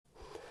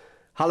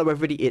Hello,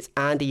 everybody. It's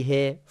Andy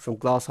here from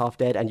Glass Half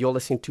Dead, and you're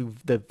listening to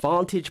the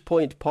Vantage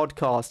Point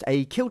podcast,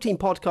 a Kill Team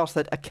podcast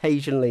that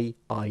occasionally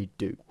I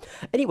do.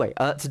 Anyway,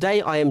 today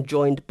I am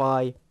joined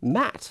by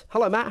Matt.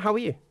 Hello, Matt. How are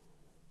you?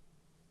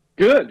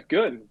 Good,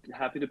 good.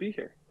 Happy to be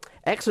here.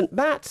 Excellent.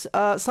 Matt,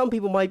 some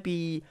people might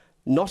be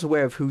not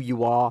aware of who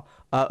you are.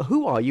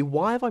 Who are you?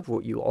 Why have I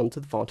brought you onto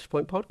the Vantage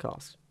Point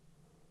podcast?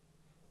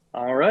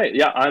 All right.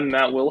 Yeah, I'm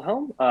Matt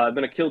Wilhelm. I've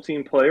been a Kill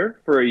Team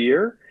player for a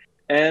year.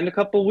 And a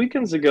couple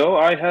weekends ago,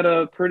 I had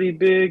a pretty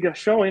big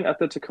showing at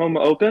the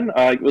Tacoma Open.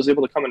 I was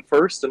able to come in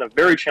first in a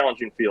very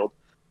challenging field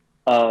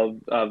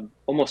of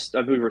almost,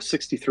 I believe, we were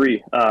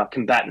 63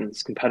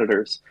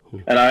 competitors.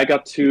 And I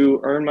got to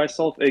earn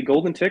myself a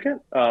golden ticket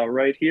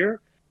right here.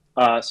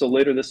 So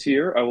later this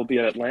year, I will be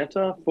at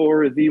Atlanta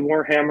for the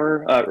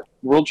Warhammer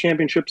World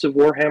Championships of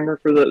Warhammer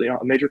for the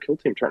major Kill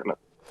Team tournament.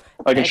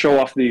 I can show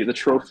off the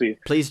trophy.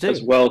 Please do.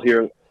 As well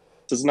here.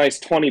 This is nice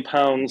 20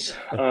 pounds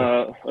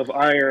of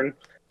iron.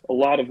 A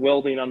lot of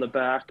welding on the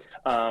back.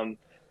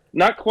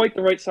 Not quite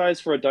the right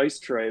size for a dice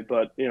tray,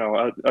 but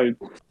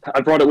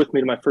I brought it with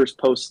me to my first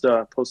post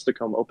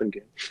Tacoma Open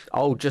game.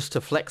 Oh, just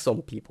to flex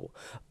on people.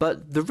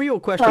 But the real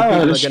question people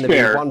are going to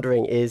be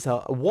wondering is,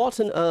 what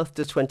on earth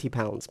does 20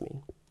 pounds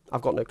mean?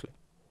 I've got no clue.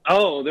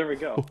 Oh, there we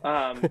go.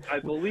 I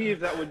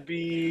believe that would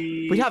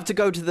be... We'd have to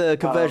go to the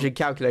conversion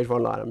calculator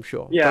online, I'm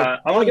sure. Yeah,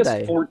 I want to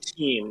guess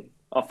 14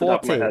 off the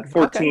top of my head.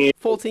 14. Okay.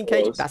 14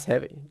 kg. That's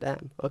heavy.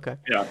 Damn. Okay.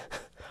 Yeah.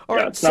 All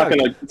right, it's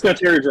gonna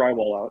tear your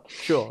drywall out.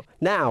 Sure.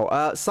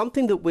 Now,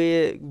 something that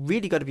we're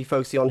really going to be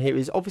focusing on here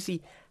is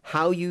obviously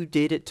how you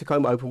did at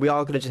Tacoma Open. We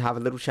are going to just have a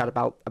little chat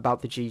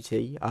about the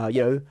GT,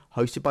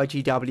 hosted by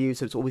GW,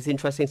 so it's always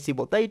interesting to see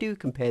what they do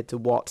compared to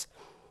what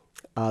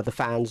the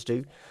fans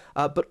do.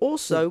 But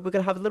also, we're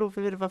going to have a little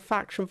bit of a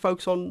faction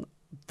focus on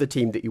the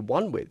team that you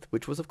won with,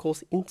 which was, of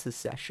course,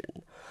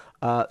 Intercession.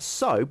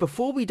 So,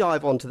 before we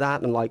dive onto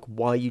that and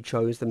why you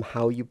chose them,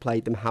 how you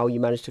played them, how you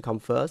managed to come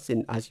first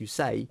in, as you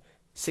say,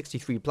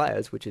 63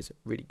 players, which is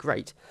really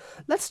great.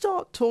 Let's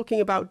start talking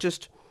about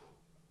just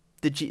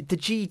the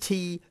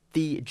GT,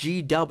 the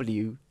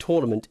GW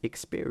tournament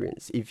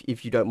experience,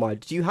 if you don't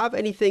mind. Do you have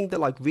anything that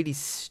really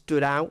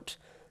stood out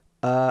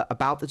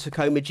about the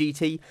Tacoma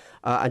GT?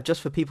 And just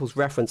for people's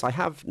reference, I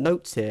have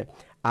notes here,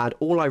 and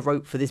all I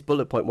wrote for this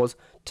bullet point was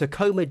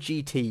Tacoma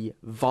GT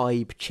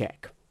vibe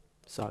check.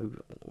 So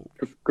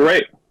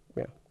great.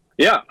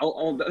 Yeah.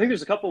 I think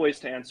there's a couple ways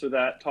to answer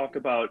that. Talk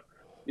about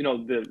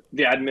the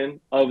admin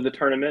of the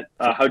tournament,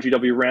 how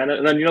GW ran it,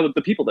 and then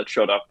the people that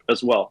showed up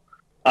as well.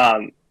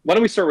 Why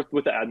don't we start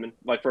with the admin,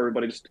 for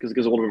everybody, just because it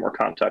gives a little bit more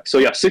context. So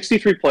yeah,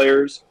 63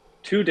 players,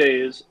 2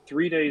 days,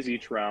 3 days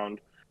each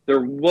round. There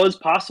was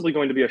possibly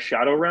going to be a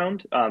shadow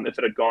round if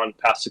it had gone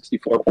past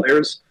 64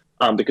 players,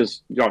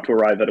 because you don't have to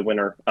arrive at a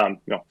winner.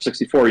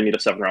 64, you need a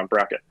 7-round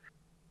bracket.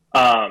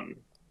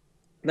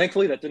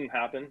 Thankfully, that didn't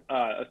happen.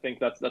 I think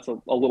that's a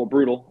little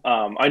brutal.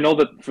 I know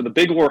that for the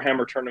big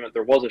Warhammer tournament,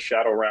 there was a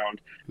shadow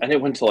round, and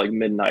it went to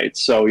midnight.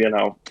 So it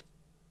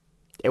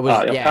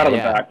was pat on the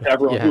back to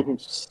everyone who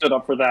stood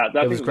up for that.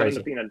 That was thing crazy. ended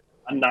up being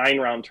a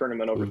 9-round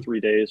tournament over 3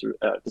 days,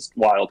 just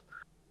wild.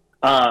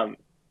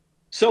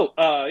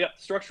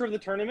 Structure of the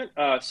tournament: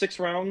 6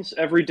 rounds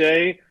every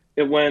day.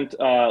 It went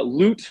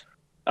loot,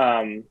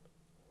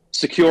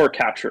 secure,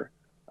 capture.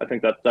 I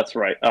think that's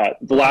right.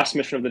 The last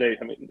mission of the day,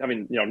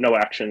 no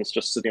actions,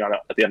 just sitting on it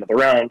at the end of the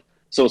round.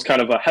 So it's kind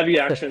of a heavy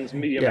actions,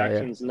 medium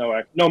actions,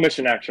 no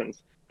mission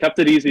actions. Kept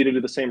it easy to do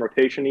the same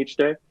rotation each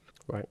day.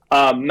 Right.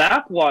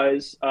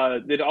 Map-wise,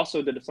 they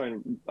also did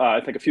something,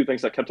 I think a few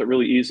things that kept it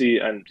really easy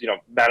and,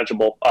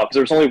 manageable. Because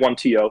there was only one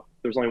TO.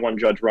 There was only one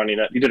judge running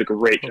it. He did a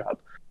great job.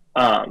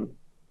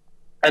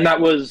 And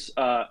that was,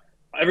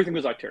 everything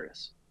was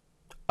Octarius.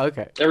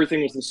 Okay.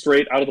 Everything was the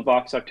straight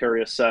out-of-the-box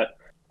Octarius set.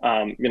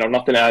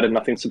 Nothing added,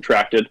 nothing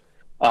subtracted.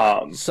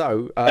 And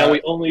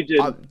we only did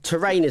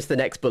terrain is the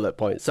next bullet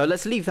point. So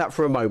let's leave that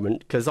for a moment,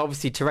 because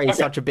obviously terrain is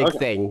such a big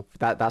thing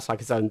that's like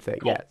its own thing.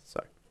 Cool. Yeah.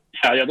 So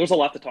there's a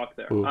lot to talk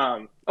there.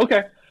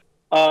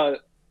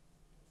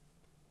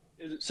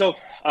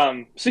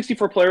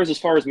 64 players as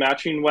far as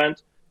matching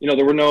went.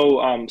 There were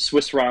no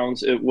Swiss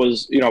rounds. It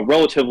was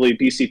relatively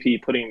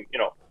BCP putting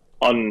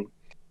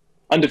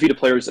undefeated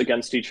players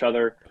against each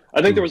other.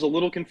 I think there was a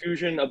little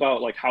confusion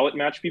about how it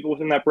matched people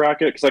within that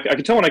bracket, because I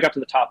could tell when I got to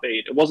the top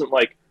 8, it wasn't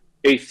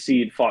 8th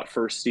seed fought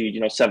 1st seed,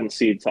 7th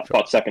seed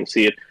fought 2nd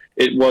seed.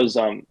 It was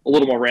a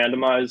little more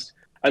randomized,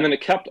 and then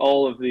it kept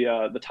all of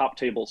the top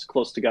tables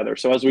close together.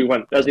 So as we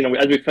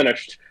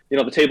finished,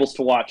 the tables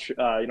to watch,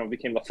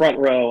 became the front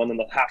row, and then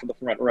the half of the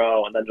front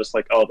row, and then just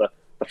the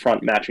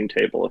front matching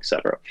table,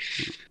 etc.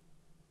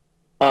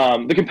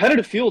 The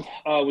competitive field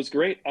was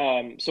great.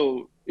 I'm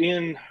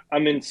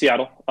in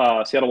Seattle,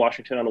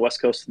 Washington, on the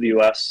west coast of the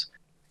U.S.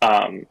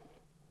 I'd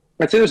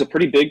say there's a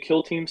pretty big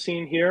kill team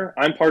scene here.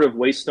 I'm part of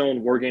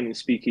Waystone Wargaming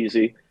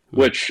Speakeasy,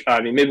 which,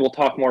 maybe we'll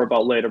talk more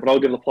about later, but I'll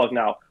give the plug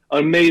now.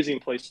 Amazing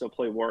place to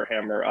play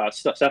Warhammer.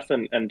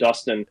 Stefan and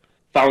Dustin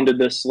founded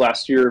this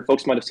last year.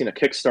 Folks might have seen a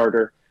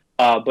Kickstarter,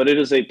 but it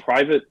is a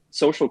private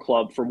social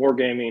club for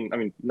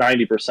wargaming.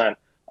 90%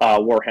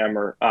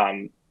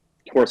 Warhammer,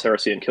 Horus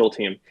Heresy, and Kill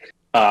Team.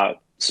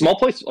 Small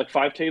place, like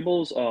 5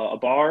 tables, a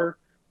bar,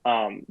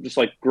 just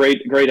like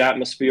great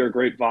atmosphere,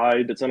 great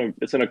vibe. It's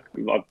in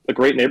a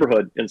great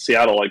neighborhood in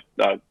Seattle, like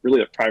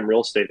really a prime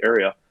real estate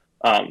area.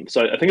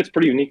 So I think it's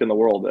pretty unique in the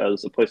world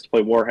as a place to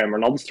play Warhammer.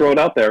 And I'll just throw it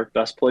out there: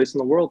 best place in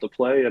the world to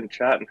play and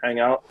chat and hang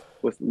out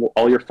with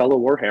all your fellow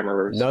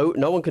Warhammerers.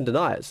 No one can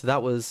deny it. So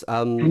that was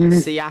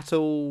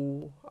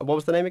Seattle. What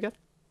was the name again?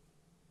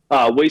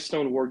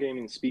 Waystone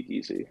Wargaming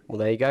Speakeasy. Well,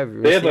 there you go. If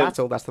you're in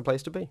Seattle, that's the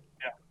place to be.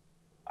 Yeah.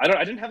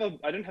 I didn't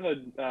have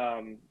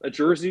a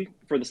jersey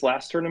for this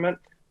last tournament,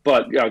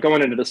 but yeah,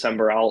 going into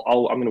December, I'm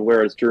going to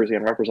wear his jersey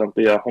and represent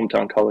the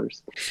hometown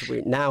colors.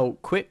 Sweet. Now,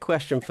 quick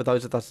question for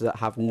those of us that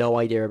have no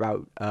idea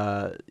about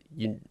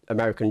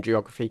American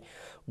geography: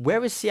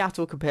 where is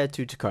Seattle compared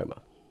to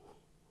Tacoma?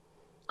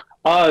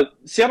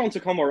 Seattle and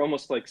Tacoma are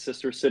almost like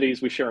sister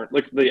cities. We share,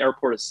 like, the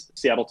airport is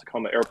Seattle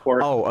Tacoma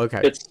Airport. Oh,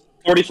 okay. It's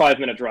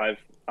 45-minute drive.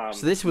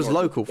 So this was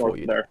local for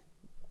you there.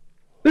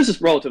 This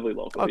is relatively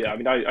local. Okay. Yeah, I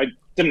mean, I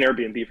did an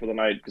Airbnb for the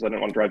night because I didn't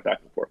want to drive back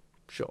and forth.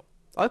 Sure.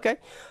 Okay.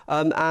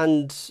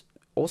 And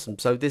awesome.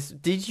 So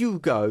did you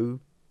go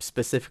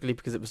specifically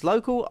because it was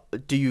local?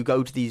 Do you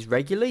go to these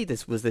regularly?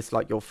 Was this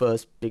like your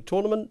first big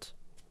tournament?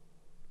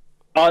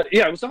 Yeah,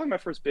 it was definitely my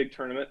first big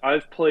tournament.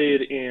 I've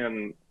played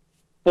in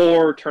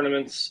 4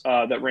 tournaments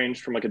that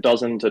ranged from like a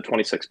dozen to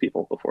 26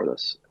 people before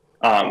this.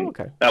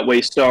 Okay. At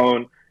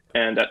Waystone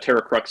and at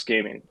Terra Crux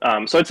Gaming.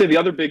 So I'd say the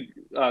other big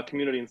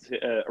community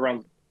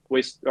around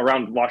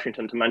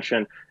Washington to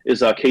mention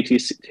is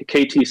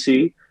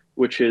KTC,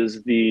 which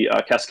is the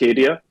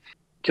Cascadia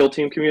Kill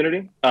Team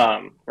community,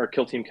 or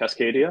Kill Team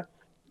Cascadia.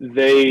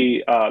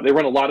 They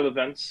run a lot of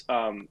events,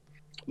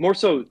 more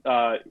so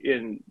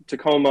in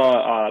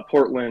Tacoma,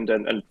 Portland,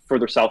 and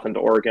further south into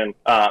Oregon.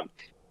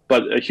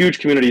 But a huge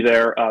community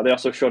there. They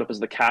also showed up as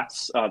the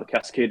Cats, the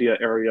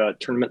Cascadia area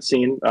tournament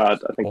scene. I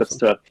think that's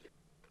to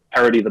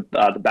parody the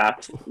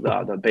Bats,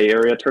 the Bay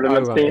Area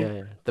tournament scene.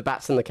 Yeah. The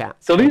Bats and the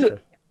Cats. So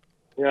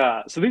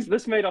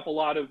this made up a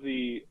lot of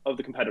the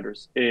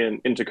competitors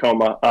in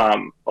Tacoma.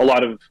 A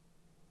lot of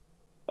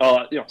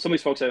some of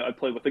these folks I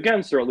played with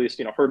against, or at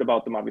least heard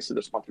about them. Obviously,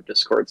 there's sponsored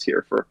discords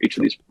here for each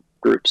of these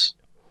groups.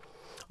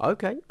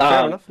 Okay,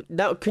 fair enough.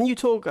 Now, can you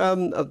talk?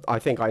 I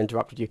think I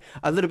interrupted you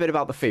a little bit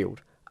about the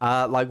field.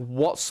 Like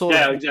what sort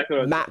of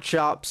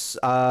matchups,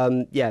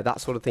 that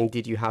sort of thing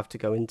did you have to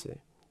go into?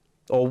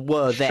 Or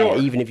were there,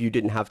 even if you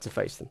didn't have to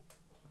face them?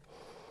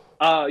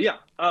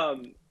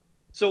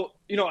 So,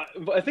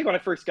 I think when I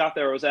first got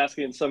there, I was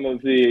asking some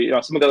of the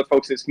other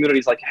folks in these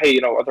communities, like, hey,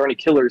 are there any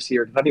killers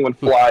here? Did anyone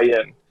fly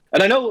in?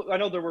 And I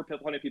know there were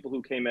plenty of people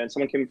who came in.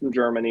 Someone came in from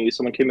Germany.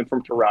 Someone came in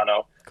from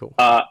Toronto. Cool.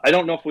 I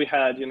don't know if we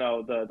had,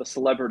 the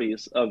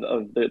celebrities of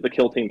the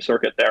Kill Team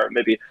circuit there.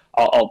 Maybe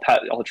I'll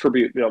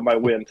attribute my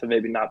win to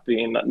maybe not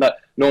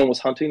no one was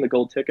hunting the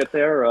gold ticket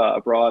there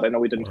abroad. I know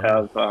we didn't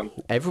have.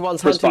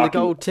 Everyone's hunting the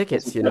gold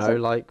tickets.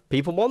 Like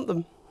people want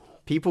them.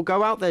 People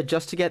go out there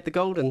just to get the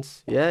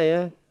goldens.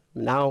 Yeah.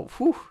 Now,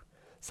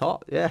 it's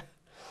hot. Yeah.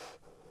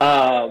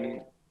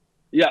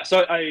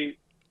 So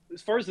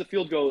as far as the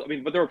field goes,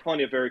 but there were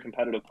plenty of very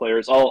competitive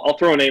players. I'll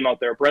throw a name out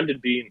there, Brendan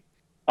Bean,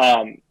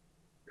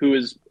 who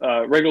is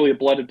regularly a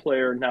blooded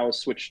player, now has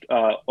switched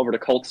over to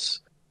Cults.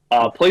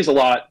 Plays a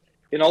lot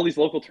in all these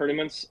local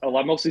tournaments.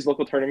 Most of these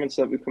local tournaments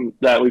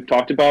that we've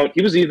talked about,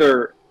 he was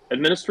either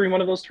administering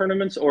one of those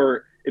tournaments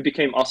or it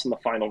became us in the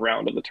final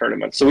round of the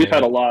tournament. So we've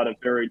had a lot of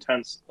very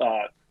tense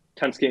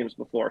games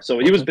before. So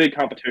he was big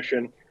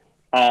competition.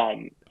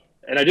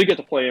 And I did get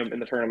to play him in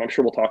the tournament. I'm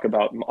sure we'll talk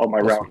about all my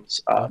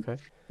rounds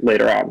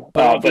later on.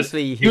 But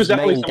obviously, his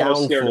main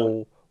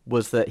downfall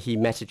was that he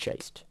meta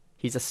chased.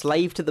 He's a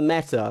slave to the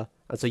meta,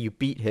 and so you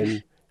beat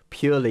him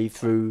purely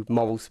through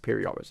moral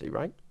superiority,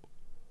 right?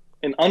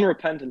 An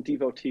unrepentant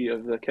devotee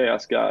of the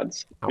Chaos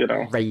Gods.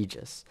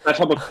 Outrageous. That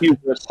type of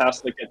hubris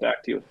has to get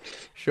back to you.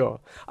 Sure.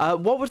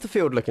 What was the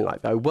field looking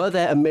like, though? Were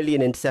there a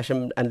million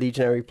Intercession and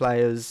Legionary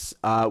players?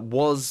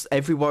 Was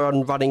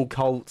everyone running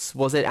Cults?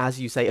 Was it, as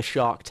you say, a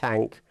Shark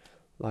Tank?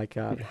 Like,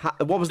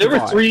 what was the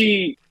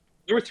vibe?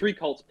 There were 3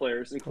 Cults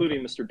players,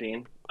 including Mr.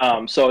 Bean.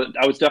 So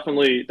I was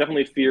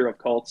definitely fear of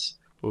Cults.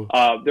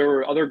 There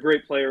were other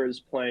great players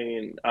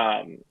playing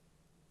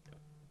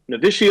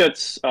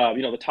Novitiates.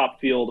 The top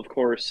field, of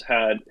course,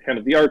 had Hand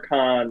of the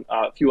Archon,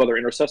 a few other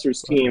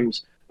Intercessors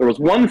teams. There was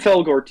one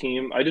Felgor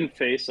team I didn't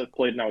face. I've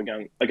played now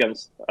again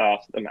against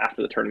them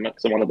after the tournament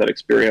because I wanted that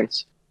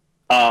experience.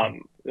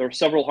 There were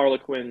several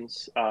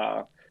Harlequins.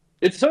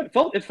 It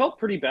felt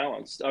pretty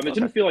balanced. It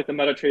didn't feel like the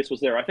meta chase was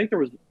there. I think there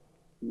was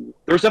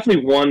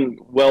definitely one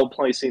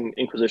well-placing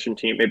Inquisition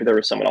team. Maybe there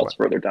was someone else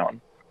further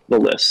down the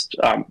list.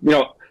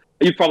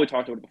 You've probably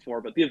talked about it before,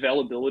 but the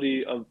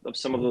availability of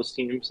some of those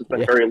teams has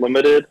been very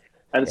limited.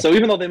 And so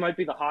even though they might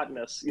be the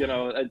hotness,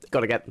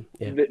 got to get them.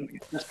 Yeah.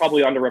 It's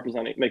probably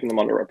making them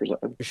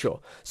underrepresented. Sure.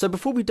 So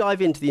before we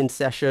dive into the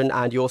Intercession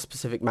and your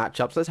specific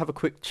matchups, let's have a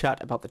quick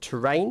chat about the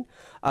terrain.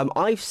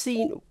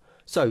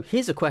 So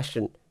here's a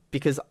question,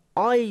 because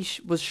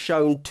was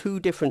shown two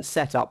different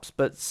setups,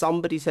 but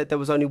somebody said there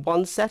was only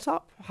one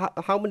setup.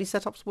 How many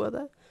setups were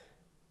there?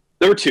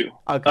 There were two.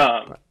 Okay,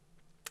 right.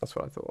 That's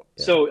what I thought.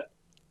 Yeah. So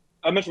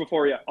I mentioned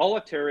before, yeah, all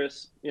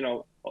Actaris,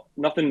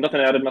 nothing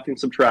added, nothing Yeah.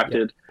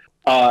 subtracted.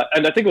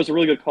 And I think it was a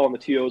really good call on the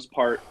TO's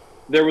part.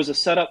 There was a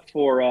setup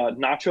for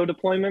nacho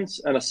deployments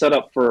and a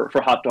setup for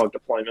hot dog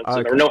deployments,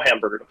 and there were Okay. no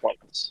hamburger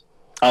deployments.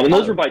 And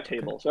those were Oh, by okay.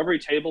 table. So every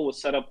table was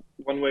set up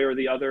one way or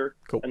the other.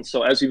 Cool. And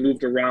so as you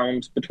moved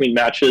around between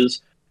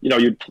matches,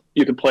 you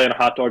could play on a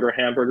hot dog or a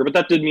hamburger. But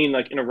that did mean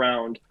like in a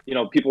round,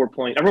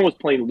 everyone was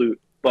playing loot,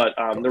 but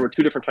there Gotcha. were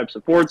two different types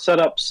of board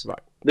setups. Right.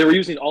 They were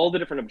using all the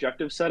different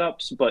objective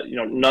setups, but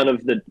none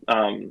of the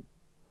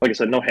like I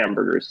said, no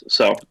hamburgers.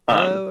 So,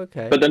 Oh,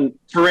 okay. but then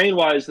terrain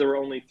wise, there were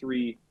only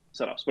three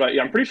setups. But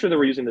I'm pretty sure they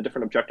were using the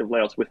different objective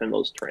layouts within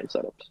those terrain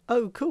setups.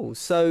 Oh, cool.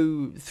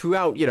 So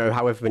throughout,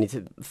 however many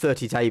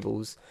 30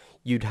 tables,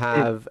 you'd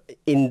have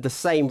in the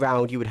same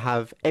round, you would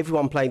have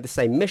everyone playing the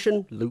same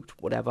mission, loot,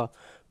 whatever.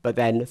 But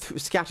then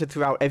scattered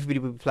throughout, everybody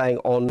would be playing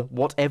on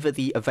whatever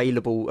the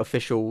available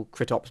official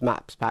CritOps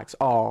maps packs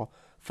are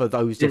for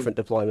those different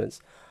deployments.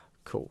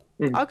 Cool.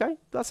 Mm. Okay,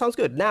 that sounds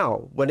good.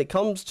 Now, when it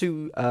comes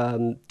to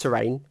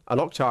terrain and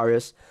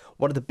Octarius,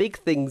 one of the big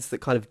things that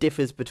kind of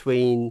differs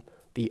between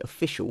the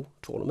official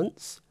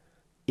tournaments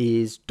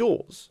is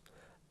doors.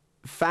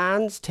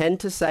 Fans tend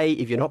to say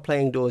if you're not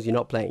playing doors, you're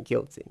not playing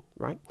kill team,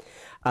 right?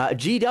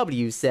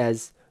 GW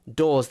says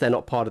doors, they're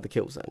not part of the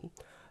kill zone.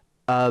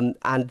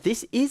 And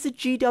this is a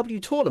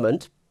GW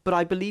tournament, but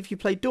I believe you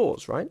play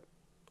doors, right?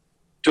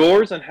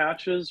 Doors and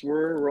hatches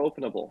were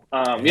openable.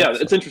 Yeah,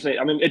 it's Excellent. interesting.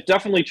 I mean, it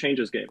definitely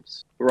changes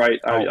games, right?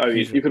 Oh, You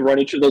hugely. could run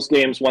each of those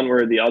games one way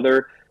or the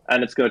other,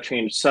 and it's going to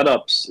change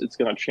setups. It's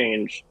going to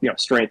change,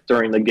 strength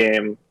during the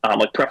game,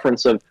 like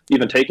preference of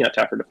even taking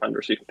attacker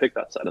defender, so you can pick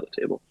that side of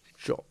the table.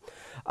 Sure.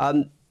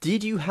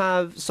 Did you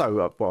have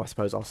well, I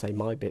suppose I'll say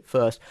my bit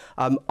first.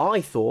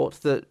 I thought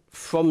that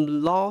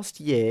from last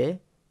year,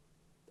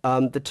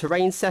 the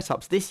terrain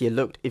setups this year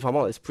looked, if I'm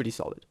honest, pretty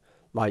solid.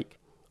 Like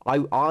I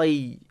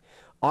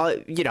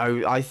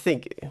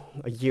think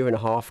a year and a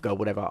half ago,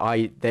 whatever,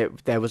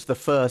 there was the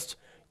first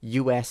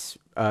US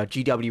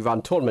GW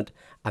run tournament,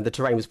 and the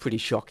terrain was pretty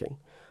shocking.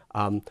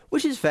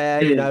 Which is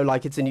fair, Mm.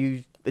 like it's a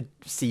new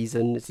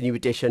season, it's a new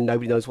edition,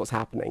 nobody knows what's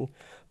happening.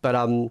 But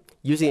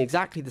using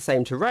exactly the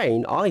same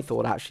terrain, I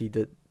thought actually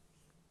that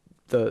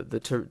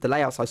the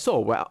layouts I saw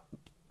were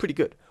pretty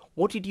good.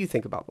 What did you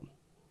think about them?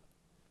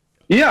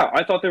 Yeah,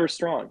 I thought they were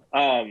strong.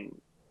 I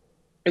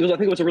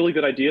think it was a really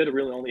good idea to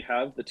really only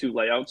have the two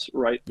layouts,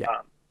 right? Yeah,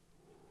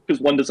 Because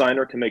one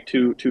designer can make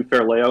two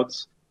fair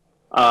layouts.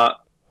 Uh,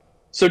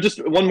 so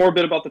just one more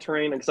bit about the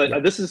terrain, because yeah,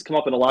 this has come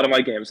up in a lot of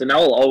my games, and now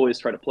I'll always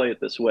try to play it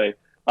this way.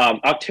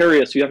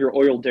 Octarius, you have your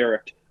oil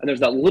derrick, and there's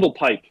that little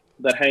pipe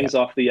that yeah. hangs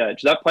off the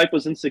edge. That pipe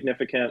was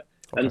insignificant,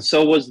 Okay, and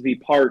so was the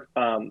part,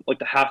 like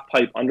the half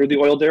pipe under the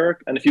oil derrick.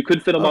 And if you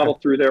could fit a okay, model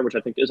through there, which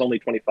I think is only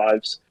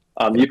 25s,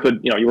 yeah. you could,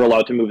 you were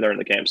allowed to move there in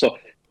the game. So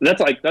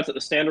that's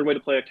a standard way to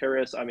play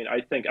Octarius. I mean,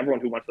 I think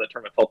everyone who went for that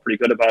tournament felt pretty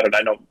good about it.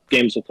 I know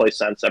games will play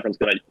sense. Everyone's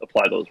going to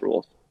apply those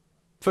rules.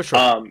 For sure.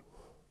 Um,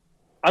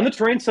 on the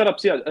terrain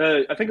setups,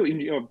 yeah, I think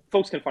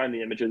folks can find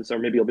the images, or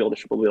maybe you'll be able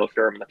to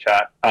share them in the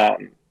chat.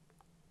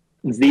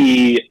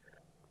 The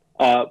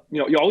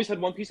you always had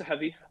one piece of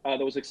heavy that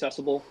was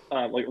accessible,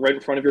 like right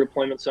in front of your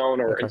deployment zone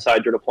or Okay.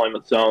 inside your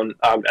deployment zone,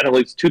 and at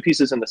least two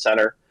pieces in the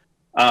center.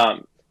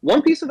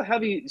 One piece of the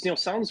heavy,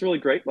 sounds really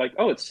great, like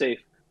it's safe,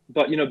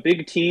 but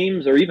big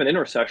teams or even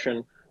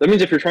Intercession. That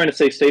means if you're trying to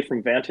stay safe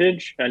from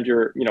Vantage and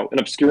you're an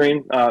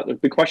obscuring,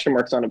 big question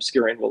marks on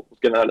obscuring. We'll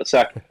get into that in a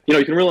sec.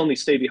 You can really only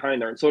stay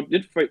behind there, and so it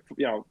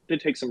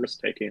did take some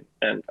risk taking.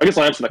 And I guess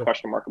I'll answer that Sure.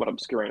 question mark about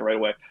obscuring right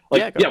away.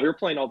 Yeah, Like, go. yeah, we were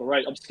playing all the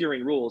right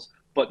obscuring rules,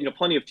 but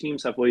plenty of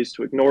teams have ways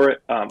to ignore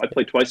it. I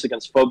played twice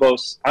against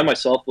Phobos. I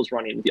myself was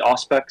running the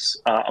Auspex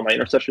on my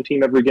Intercession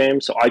team every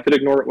game, so I could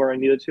ignore it where I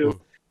needed to. Mm.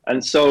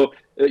 And so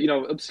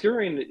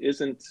obscuring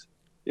isn't.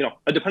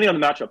 Depending on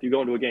the matchup, you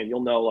go into a game, you'll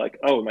know like,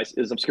 oh,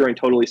 is obscuring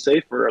totally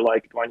safe, or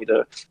like, do I need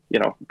to,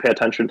 pay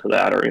attention to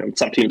that? Or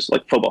some teams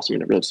like Phobos, they're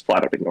really just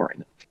flat out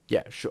ignoring it.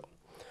 Yeah, sure.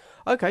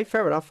 Okay,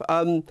 fair enough.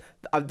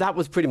 That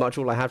was pretty much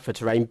all I had for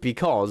terrain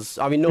because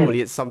I mean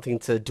normally it's something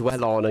to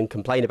dwell on and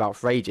complain about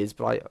for ages,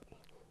 but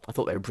I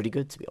thought they were pretty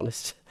good to be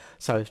honest.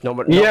 So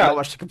not Yeah,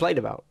 much to complain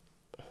about.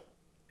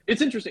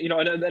 it's interesting,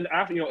 and then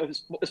after,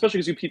 especially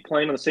as you keep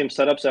playing on the same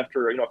setups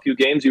after a few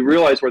games, you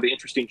realize where the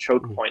interesting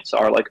choke Mm. points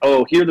are. Like,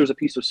 oh, here there's a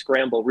piece of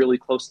scramble really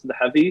close to the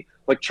heavy.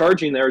 Like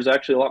charging there is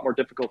actually a lot more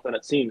difficult than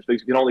it seems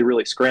because you can only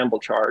really scramble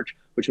charge,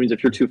 which means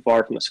if you're too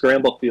far from the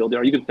scramble field,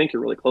 you can think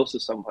you're really close to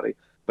somebody,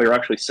 but you're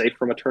actually safe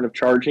from a turn of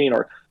charging,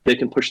 or they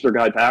can push their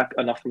guy back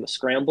enough from the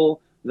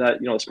scramble that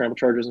the scramble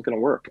charge isn't going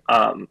to work.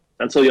 And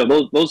so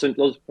those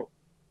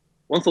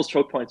once those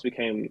choke points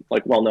became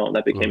like well known,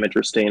 that became Mm.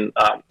 interesting.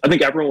 I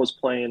think everyone was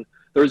playing.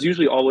 There was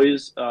usually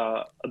always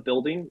a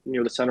building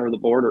near the center of the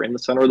board or in the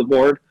center of the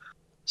board.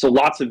 So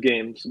lots of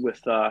games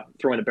with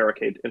throwing a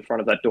barricade in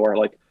front of that door.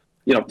 Like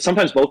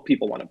sometimes both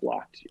people want it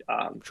blocked.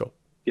 Sure.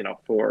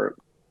 For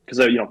because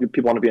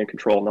people want to be in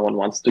control. No one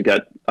wants to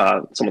get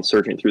someone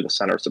surging through the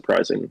center,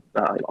 surprising,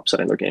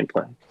 upsetting their game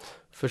plan.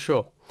 For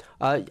sure.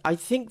 I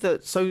think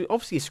that, so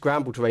obviously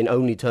Scramble Terrain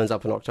only turns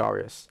up in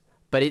Octarius,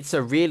 but it's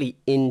a really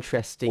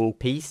interesting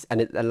piece and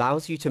it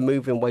allows you to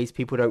move in ways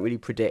people don't really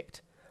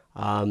predict.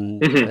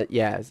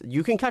 Yeah,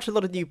 you can catch a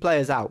lot of new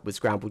players out with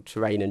Scrambled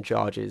Terrain and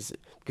charges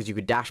because you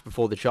could dash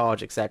before the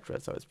charge, etc.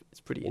 So it's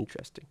pretty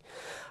interesting.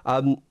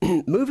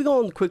 Moving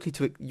on quickly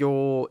to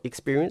your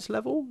experience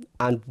level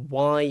and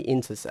why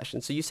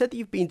Intercession. So you said that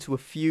you've been to a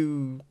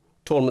few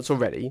tournaments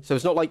already, so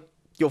it's not like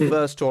your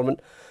first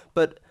tournament,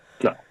 but...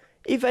 No.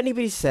 If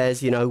anybody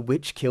says,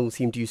 which kill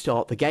team do you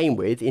start the game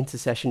with,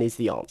 Intercession is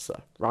the answer,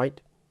 right?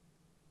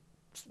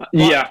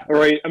 Yeah,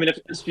 right. I mean,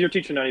 if you're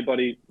teaching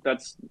anybody,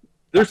 there's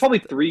probably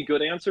 3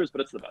 good answers,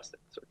 but it's the best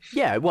answer.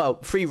 Yeah, well,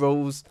 3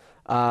 rules,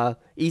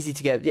 easy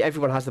to get.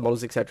 Everyone has the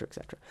models, etc.,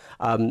 etc.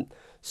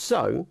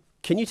 So,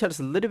 can you tell us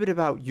a little bit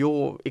about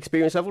your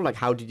experience level, like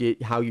how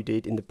you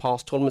did in the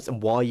past tournaments,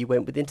 and why you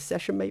went with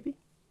Intercession, maybe?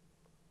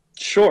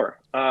 Sure.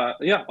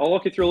 Yeah, I'll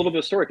walk you through a little bit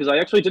of story because I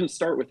actually didn't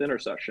start with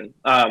Intercession.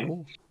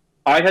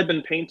 I had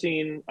been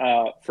painting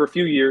for a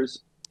few years,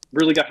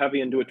 really got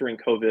heavy into it during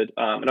COVID,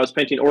 and I was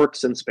painting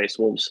orcs and space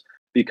wolves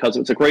because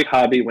it's a great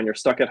hobby when you're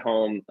stuck at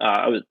home.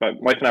 My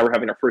wife and I were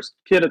having our first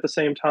kid at the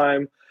same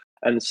time,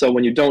 and so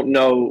when you don't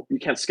know, you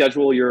can't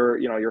schedule your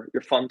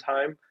fun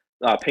time.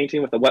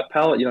 Painting with a wet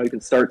palette, you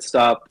can start,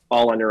 stop,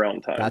 all on your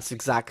own time. That's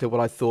exactly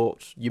what I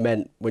thought you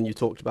meant when you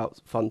talked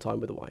about fun time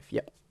with a wife.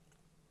 Yep.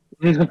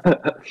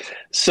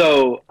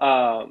 So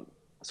I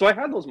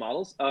had those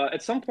models.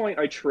 At some point,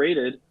 I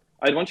had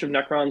a bunch of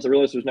Necrons. I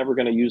realized I was never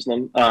going to use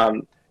them.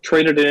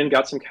 Traded in,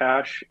 got some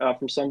cash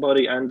from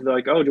somebody, and they're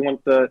like, "Oh, do you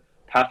want the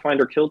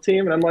Pathfinder kill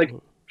team?" And I'm like,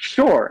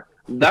 "Sure,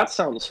 that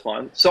sounds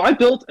fun." So I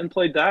built and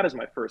played that as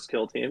my first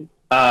kill team.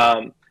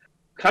 Kind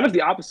of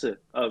the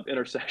opposite of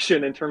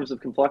Intercession in terms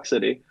of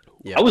complexity.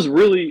 Yeah.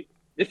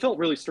 It felt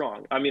really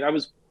strong. I mean, I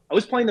was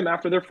playing them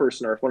after their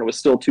first nerf when it was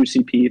still 2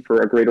 CP for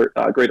a greater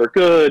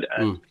good,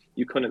 and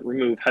you couldn't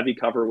remove heavy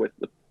cover with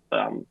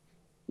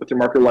your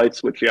marker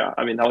lights, which that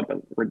would have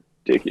been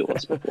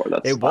ridiculous before.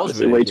 That's it was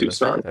obviously way too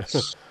strong.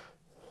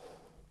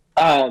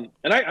 And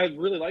I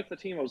really liked the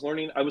team. I was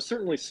learning. I was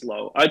certainly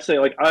slow. I'd say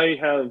I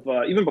have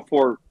even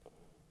before.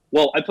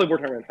 Well, I played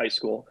Warhammer in high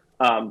school,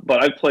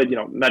 but I've played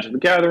Magic the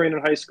Gathering in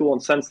high school,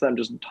 and since then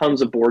just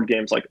tons of board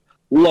games.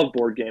 Love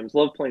board games.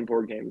 Love playing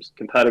board games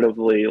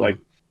competitively.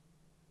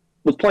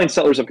 Was playing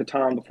Settlers of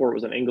Catan before it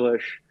was in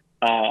English.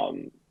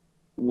 Terraforming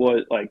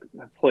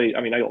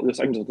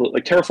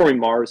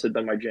Mars had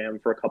been my jam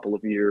for a couple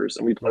of years,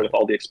 and we played with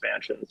all the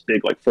expansions,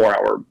 big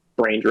 4-hour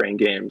brain drain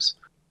games.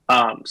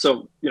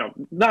 So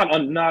not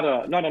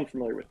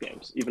unfamiliar with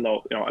games, even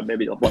though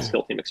maybe a less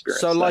kill team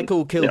experience. So like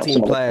all kill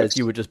team players,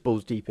 you were just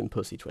balls deep in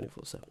pussy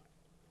 24/7.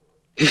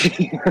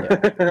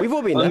 Yeah. We've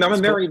all been there. I'm a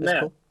married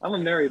man. Cool. I'm a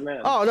married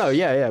man. Oh no,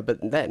 yeah, but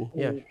then,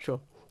 sure.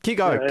 Keep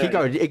going, keep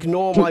going.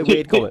 Ignore my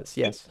weird comments.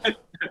 Yes.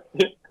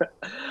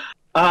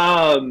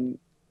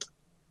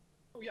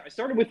 I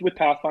started with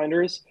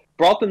Pathfinders,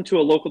 brought them to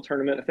a local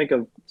tournament, I think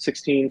of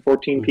 16,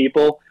 14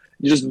 people.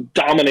 You just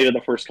dominated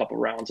the first couple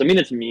rounds. I mean,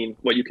 it's mean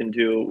what you can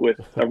do with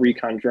a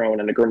recon drone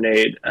and a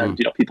grenade and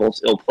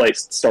people's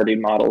ill-placed starting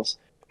models.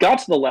 Got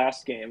to the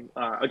last game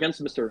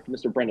against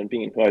Mr. Brendan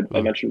Bean, who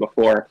I mentioned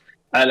before,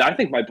 and I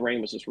think my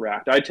brain was just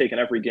racked. I'd taken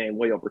every game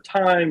way over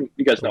time.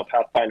 You guys know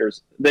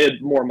Pathfinders; they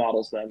had more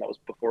models then. That was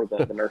before the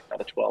nerf, now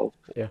the 12.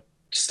 Yeah.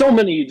 So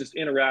many just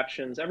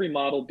interactions, every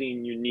model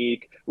being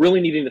unique, really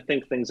needing to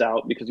think things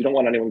out because you don't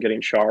want anyone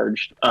getting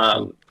charged.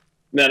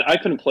 Man, I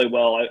couldn't play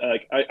well.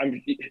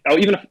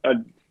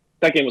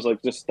 That game was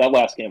that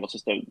last game was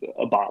just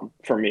a bomb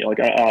for me.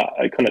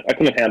 I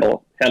couldn't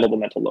handle the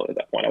mental load at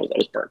that point. I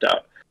was burnt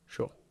out.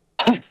 Sure.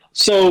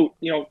 So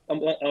 2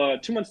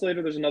 months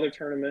later, there's another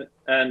tournament,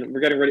 and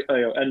we're getting ready.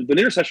 And the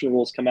Intercession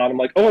rules come out. I'm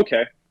like, oh,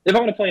 okay. If I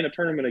want to play in a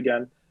tournament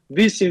again,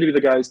 these seem to be the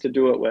guys to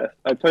do it with.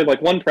 I played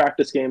one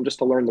practice game just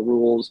to learn the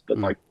rules, but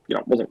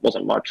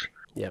wasn't much.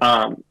 Yeah.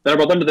 Then I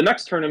brought them to the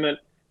next tournament.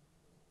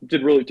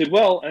 Did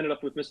well. Ended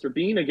up with Mr.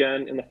 Bean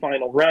again in the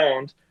final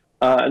round,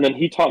 and then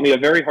he taught me a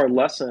very hard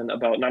lesson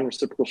about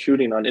non-reciprocal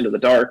shooting on Into the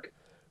Dark.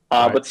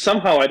 Right. But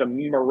somehow I had a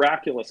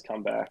miraculous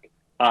comeback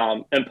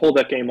and pulled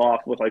that game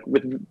off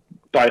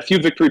by a few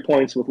victory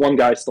points with one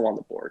guy still on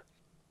the board.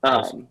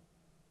 Awesome.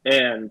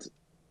 And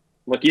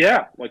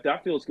that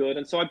feels good.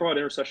 And so I brought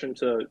Intercession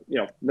to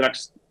the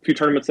next few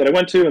tournaments that I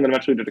went to, and then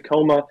eventually to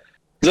Tacoma,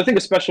 because I think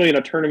especially in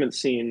a tournament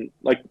scene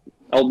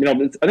I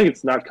think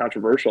it's not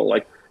controversial.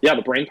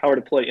 The brain power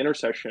to play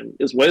Intercession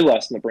is way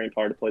less than the brain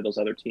power to play those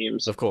other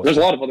teams. Of course, there's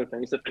a lot of other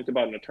things to think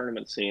about in a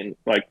tournament scene.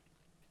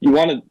 You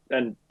want to,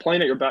 and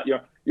playing at your best.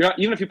 You're not,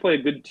 even if you play a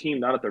good team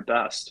not at their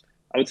best.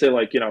 I would say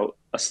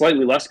a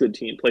slightly less good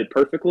team played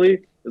perfectly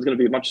is going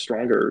to be much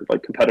stronger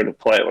competitive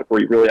play, where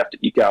you really have to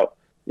eke out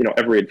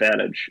every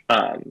advantage.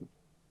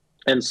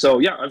 And so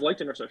I've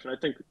liked Intercession. I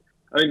think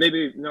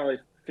maybe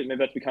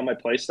that's become my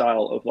play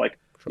style of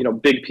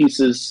big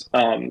pieces.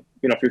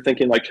 If you're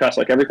thinking like chess,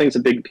 like everything's a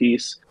big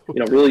piece.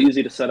 Really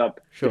easy to set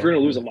up. Sure. If you're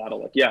going to lose a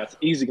model, like it's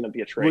easy going to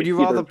be a trade. Would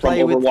you rather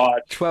play with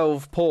Overwatch.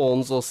 12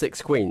 pawns or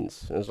 6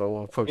 queens? And so,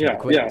 well, probably the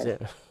queens, yeah.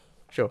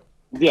 Sure.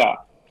 Yeah.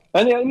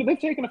 And they've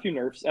taken a few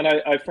nerfs, and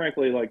I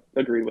frankly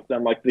agree with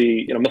them. Like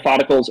the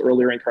Methodical's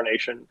earlier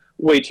incarnation,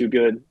 way too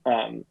good.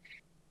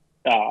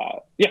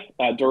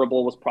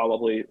 Durable was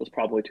probably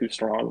too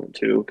strong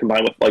to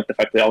combine with the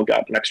fact they all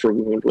got an extra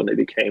wound when they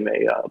became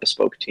a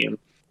bespoke team.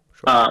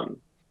 Sure.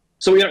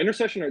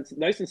 Intercession, it's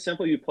nice and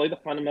simple. You play the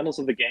fundamentals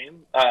of the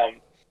game.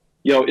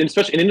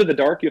 Especially Into the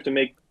Dark, you have to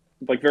make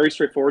very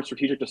straightforward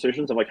strategic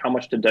decisions of how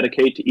much to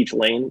dedicate to each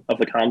lane of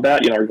the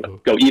combat. Are you going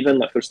to go even?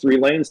 Like there's 3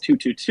 lanes,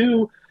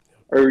 2-2-2.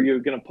 Or you're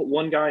going to put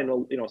one guy in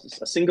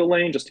a single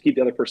lane just to keep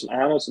the other person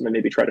honest, and then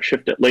maybe try to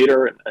shift it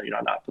later and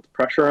not put the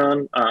pressure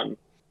on.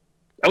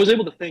 I was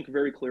able to think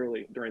very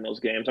clearly during those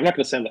games. I'm not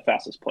going to say I'm the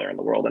fastest player in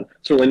the world, and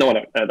certainly no one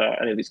at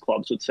any of these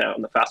clubs would say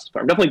I'm the fastest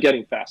player. I'm definitely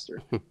getting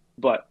faster,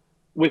 but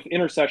with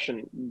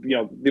Intercession,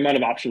 the amount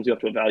of options you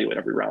have to evaluate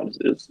every round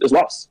is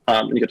less,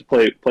 and you get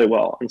to play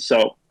well. And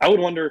so I would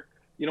wonder,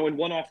 in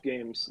one-off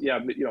games,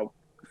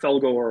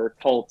 Felgor,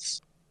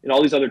 Pulse,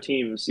 all these other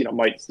teams,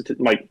 might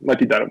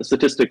be better. The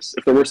statistics,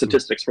 if there were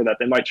statistics for that,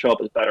 they might show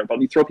up as better.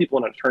 But you throw people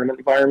in a tournament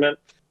environment,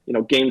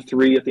 game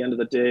 3 at the end of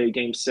the day,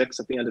 game 6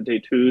 at the end of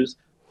day 2s,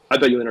 I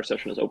bet you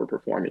Intercession is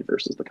overperforming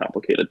versus the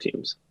complicated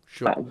teams.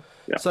 Sure.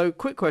 So,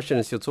 quick question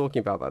as you're talking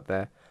about that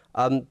there.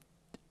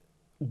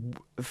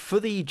 For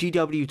the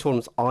GW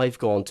tournaments I've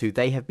gone to,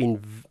 they have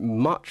been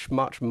much,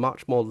 much,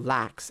 much more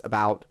lax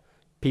about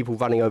people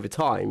running over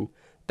time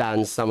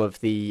than some of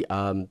the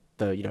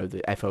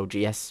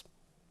FLGS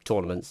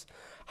tournaments.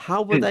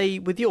 How were they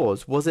with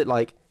yours? Was it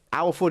like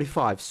hour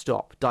 45,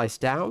 stop, dice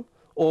down?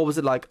 Or was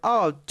it like,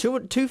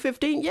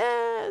 2:15?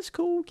 Yeah, it's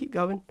cool, keep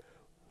going.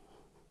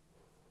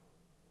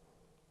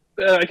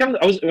 I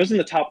was in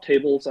the top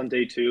tables on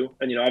day 2,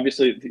 and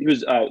obviously he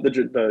was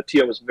the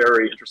TO was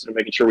very interested in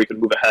making sure we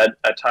could move ahead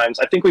at times.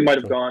 I think we might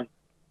have gone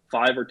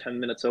 5 or 10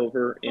 minutes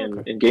over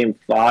in game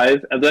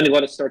 5, and then he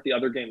let us start the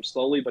other game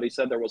slowly. But he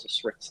said there was a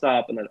strict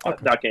stop, and then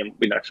that game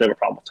we actually have a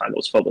problem with time. It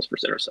was Phobos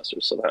versus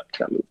Intercessors, so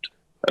that moved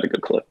at a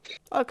good clip.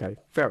 Okay,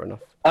 fair enough.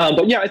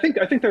 But yeah, I think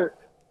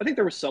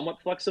they were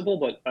somewhat flexible,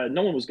 but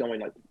no one was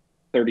going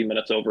 30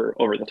 minutes over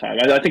the time.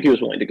 I think he was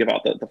willing to give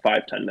out the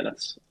 5-10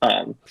 minutes.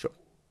 Sure.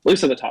 At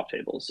least at the top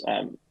tables,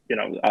 I'll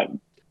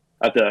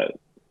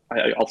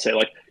say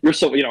you're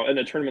so in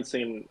the tournament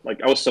scene,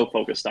 I was so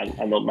focused on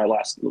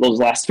those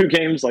last 2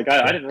 games, I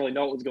didn't really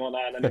know what was going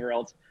on anywhere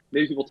else.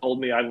 Maybe people told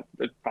me,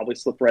 it probably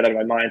slipped right out of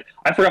my mind.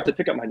 I forgot to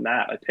pick up my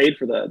mat. I paid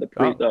for the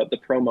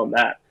promo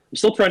mat. I'm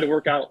still trying to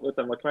work out with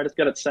them. Can I just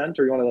get it sent,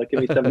 or you want to give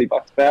me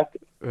 $70 back?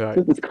 Right.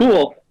 It's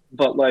cool,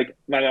 but to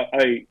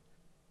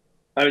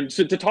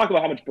talk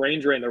about how much brain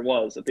drain there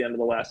was at the end of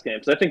the last game,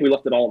 because I think we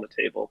left it all on the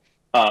table.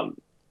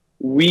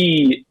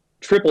 We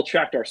triple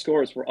checked our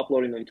scores for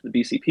uploading them to the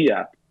BCP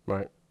app.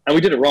 Right. And we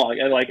did it wrong.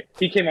 And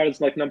he came out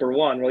as number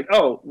 1. We're like,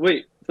 oh,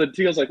 wait. The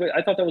TO's like, wait,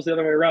 I thought that was the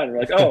other way around. And we're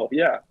like, oh,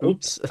 yeah.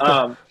 Oops.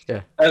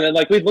 Yeah. And then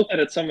we looked at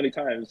it so many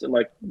times, and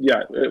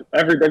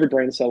every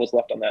brain cell was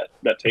left on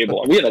that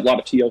table. And we had a lot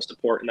of TO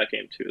support in that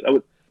game too.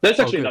 That's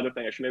actually another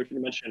thing I should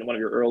mention in one of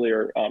your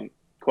earlier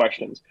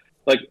questions.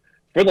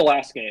 For the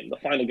last game, the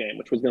final game,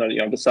 which was going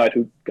to decide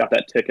who got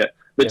that ticket,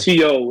 the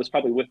TO was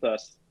probably with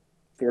us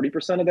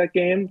 40% of that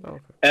game.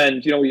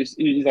 And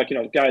he's like,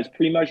 guys,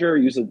 pre-measure,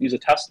 use a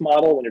test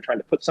model when you're trying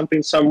to put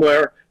something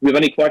somewhere. If you have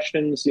any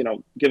questions,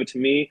 give it to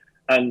me.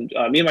 And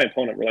me and my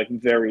opponent were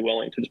very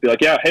willing to just be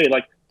yeah, hey,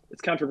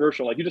 it's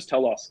controversial. You just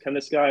tell us, can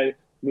this guy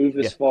move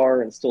this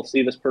far and still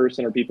see this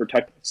person, or be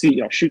protected?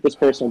 Shoot this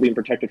person while being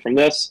protected from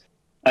this.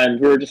 And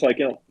we were just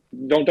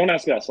don't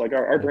ask us.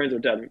 Our brains are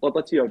dead.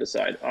 Let TO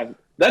decide.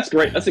 That's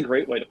great. That's a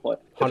great way to play.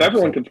 100%. If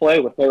everyone can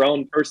play with their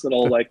own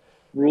personal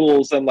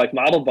rules and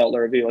model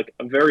butler, it'd be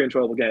a very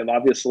enjoyable game.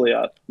 Obviously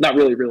not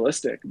really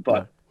realistic,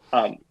 but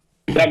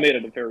that made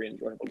it a very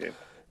enjoyable game.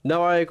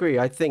 No, I agree.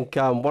 I think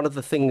one of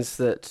the things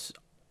that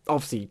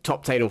obviously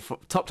top table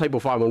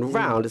final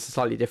round is a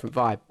slightly different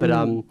vibe, but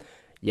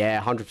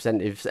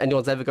 100%. If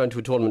anyone's ever going to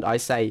a tournament, I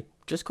say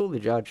just call the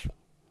judge.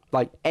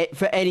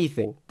 For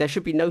anything, there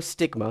should be no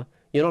stigma.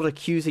 You're not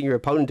accusing your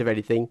opponent of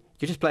anything.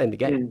 You're just playing the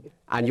game,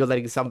 and you're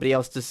letting somebody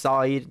else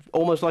decide,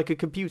 almost like a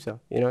computer.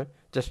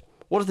 Just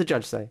what does the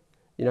judge say?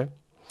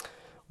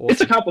 It's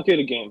a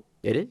complicated game.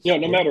 It is.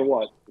 No matter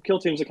what, Kill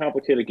Team's a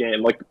complicated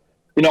game.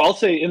 I'll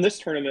say in this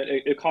tournament,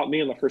 it caught me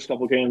in the first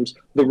couple games.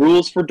 The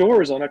rules for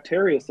doors on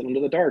Octarius and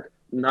Into the Dark,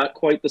 not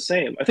quite the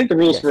same. I think the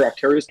rules for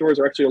Octarius doors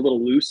are actually a little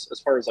loose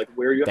as far as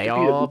where you have to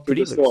be to move through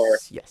this door.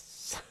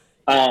 Yes.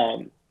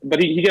 But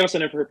he gave us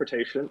an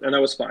interpretation, and that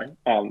was fine.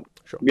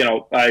 Sure.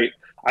 But I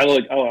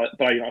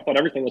thought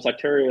everything was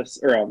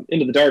Octarius or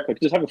Into the Dark.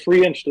 Just have a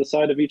free inch to the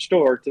side of each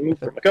door to move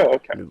from.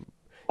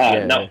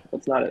 Okay. No,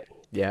 that's not it.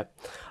 Yeah.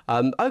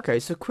 Okay,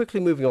 so quickly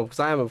moving on, because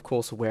I am, of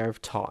course, aware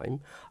of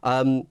time.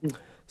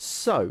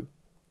 So,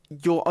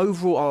 your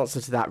overall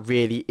answer to that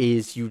really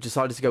is you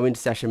decided to go into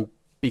session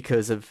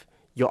because of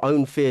your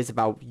own fears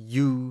about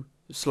you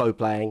slow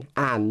playing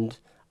and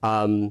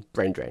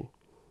brain drain.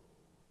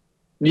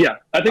 Yeah,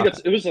 I think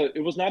Okay.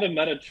 it was not a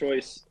meta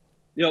choice.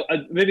 You know,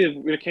 maybe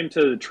when it came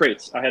to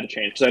traits, I had to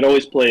change because I'd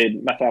always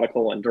played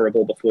methodical and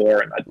durable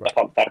before, and I Right.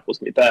 thought methodical was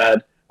gonna be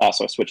bad.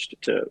 So I switched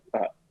to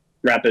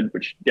rapid,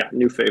 which yeah,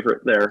 new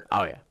favorite there.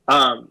 Oh yeah.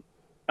 Um,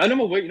 and I'm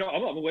aware,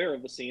 I'm aware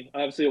of the scene.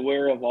 I'm obviously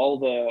aware of all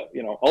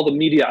the, all the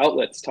media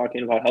outlets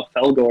talking about how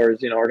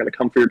Felgors, are going to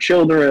come for your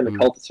children, the Mm,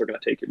 cultists are going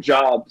to take your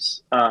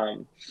jobs.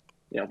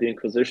 The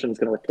Inquisition is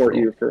going to report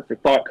sure. you for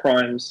thought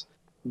crimes.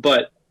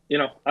 But I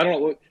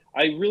don't know.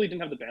 I really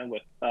didn't have the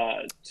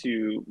bandwidth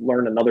to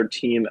learn another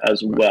team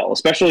as Right. well,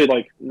 especially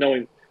like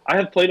knowing. I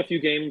have played a few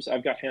games.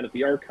 I've got Hand of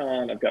the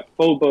Archon. I've got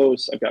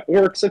Phobos. I've got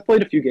Orcs. I've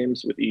played a few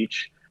games with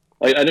each.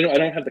 Like I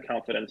don't have the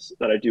confidence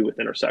that I do with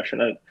Intercession,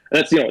 and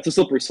that's it's a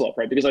slippery slope,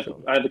 right? Because Sure.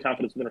 I have the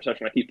confidence with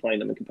Intercession. I keep playing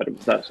them in competitive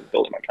events and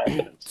building my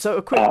confidence. So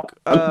a quick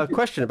I'm,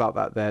 question about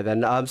that there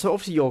then. So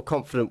obviously you're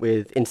confident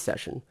with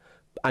Intercession,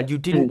 and you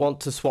didn't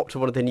want to swap to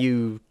one of the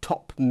new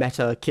top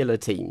meta killer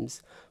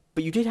teams,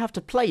 but you did have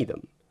to play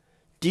them.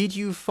 Did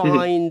you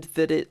find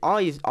that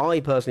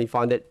I personally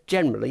find that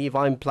generally, if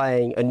I'm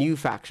playing a new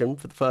faction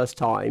for the first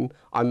time,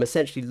 I'm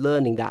essentially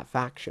learning that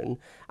faction,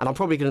 and I'm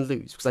probably going to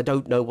lose because I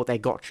don't know what their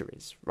gotcha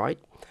is, right?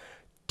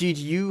 Did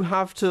you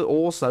have to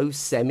also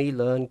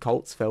semi-learn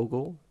Cults,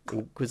 Felgor,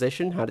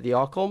 Inquisition, How did the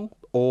Archon,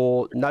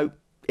 or no,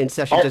 in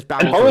session just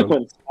and barrel through them?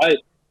 Harlequins.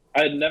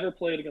 I had never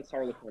played against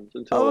Harlequins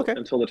Oh, okay.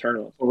 until the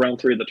tournament, until round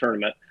 3 of the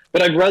tournament.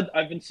 But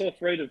I've been so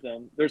afraid of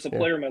them. There's a Yeah.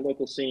 player in my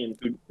local scene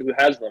who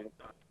has them,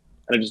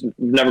 and I just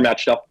never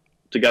matched up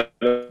together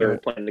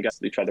Right. playing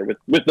against each other with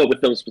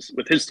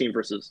his team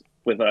versus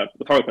with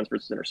Harlequins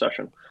versus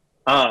Intercession.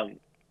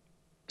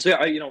 So yeah,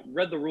 I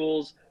read the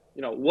rules,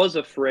 was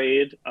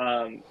afraid.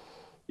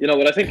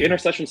 But I think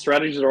Intercession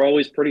strategies are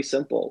always pretty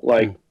simple. Mm,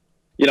 Like,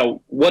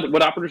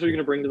 what operators are you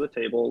going to bring to the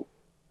table?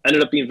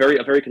 Ended up being a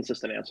very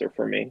consistent answer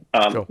for me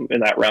sure.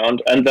 in that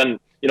round. And then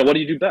what do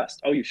you do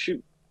best? Oh, you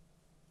shoot.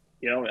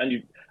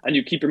 And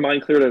you keep your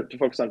mind clear to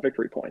focus on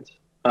victory points.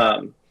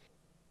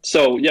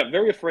 So yeah,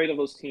 very afraid of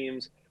those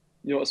teams.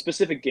 A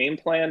specific game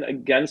plan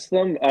against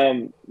them.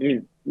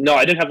 No,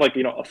 I didn't have like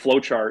a flow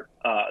chart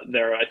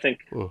there. I think.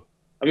 Mm.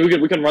 I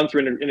mean, we can run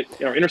through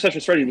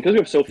intercession strategy because we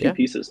have so few Yeah.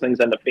 pieces. Things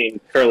end up being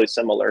fairly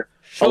similar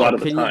a Sure. lot of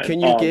the Can time.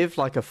 you give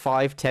like a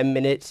 5-10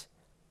 minute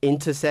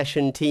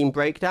intercession team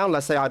breakdown?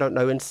 Let's say I don't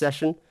know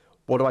intercession.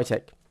 What do I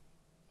take?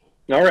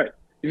 All right,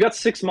 you've got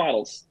 6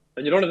 models,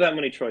 and you don't have that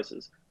many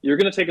choices. You're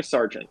going to take a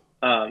sergeant.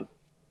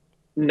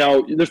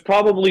 Now, there's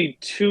probably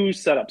 2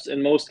 setups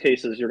in most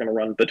cases you're going to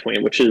run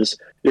between, which is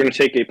you're going to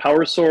take a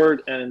power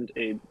sword and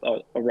I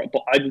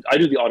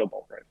do the auto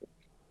bolt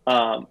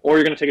rifle, or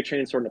you're going to take a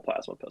chain sword and a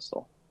plasma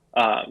pistol.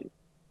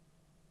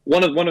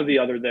 One of the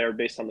other there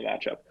based on the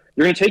matchup.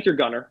 You're going to take your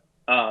gunner.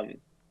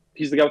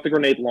 He's the guy with the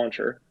grenade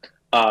launcher.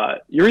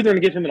 You're either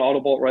going to give him an auto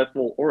bolt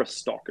rifle or a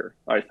stalker,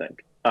 I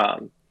think.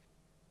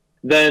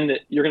 Then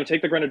you're going to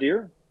take the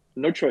grenadier.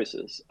 No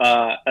choices.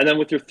 And then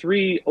with your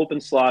 3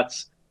 open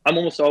slots, I'm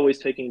almost always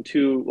taking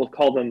 2. We'll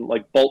call them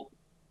like bolt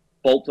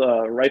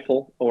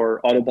rifle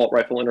or auto bolt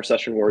rifle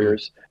intercession Mm.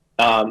 warriors,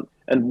 and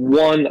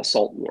 1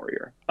 assault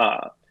warrior.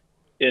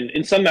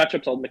 In some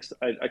matchups, I'll mix.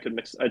 I could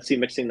mix. I'd see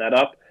mixing that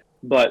up.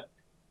 But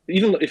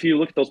even if you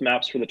look at those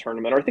maps for the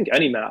tournament, or I think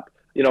any map,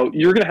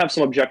 you're going to have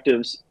some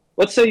objectives.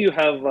 Let's say you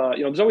have,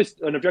 there's always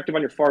an objective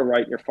on your far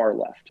right and your far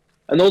left.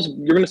 And those,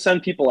 you're going to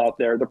send people out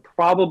there. They're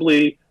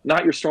probably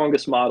not your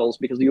strongest models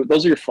because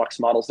those are your flex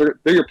models. They're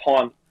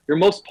your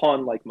most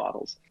pawn-like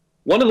models.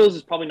 One of those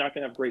is probably not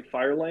going to have great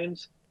fire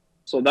lanes.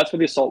 So that's where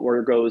the Assault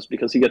Warrior goes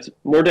because he gets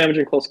more damage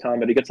in close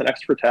combat. He gets an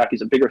extra attack.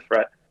 He's a bigger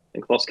threat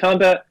in close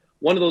combat.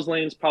 One of those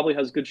lanes probably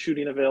has good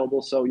shooting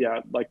available. So yeah,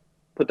 like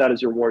put that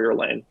as your warrior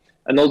lane.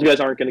 And those guys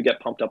aren't going to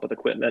get pumped up with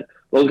equipment.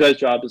 Those guys'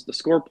 job is to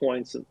score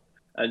points and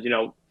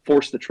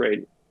force the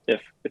trade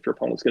if your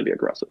opponent's going to be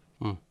aggressive.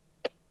 Mm.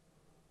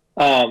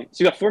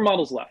 So you got 4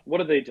 models left. What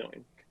are they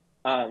doing?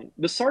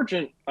 The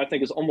sergeant, I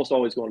think, is almost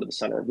always going to the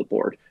center of the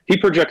board. He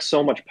projects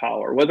so much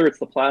power, whether it's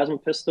the plasma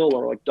pistol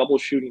or like double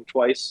shooting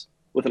twice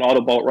with an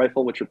auto bolt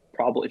rifle, which if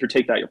you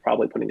take that, you're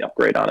probably putting the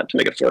upgrade on it to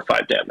make it 4 or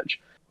 5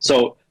 damage.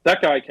 So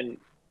that guy can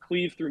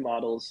cleave through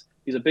models.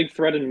 He's a big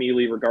threat in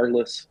melee,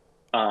 regardless.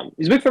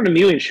 He's a big threat in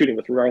melee and shooting,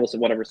 with regardless of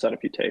whatever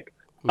setup you take.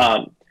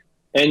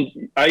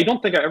 And I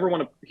don't think I ever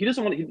want to. He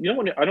doesn't want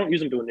to. I don't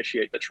use him to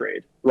initiate the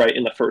trade right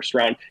in the first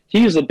round.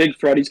 He's a big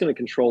threat. He's going to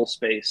control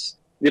space.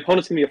 The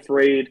opponent's going to be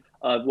afraid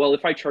of, well,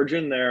 if I charge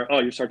in there, oh,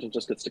 your sergeant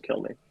just gets to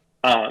kill me.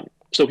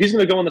 So he's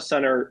going to go in the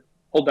center,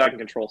 hold back and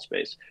control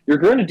space. Your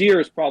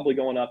grenadier is probably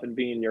going up and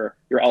being your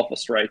alpha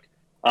strike,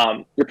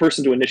 your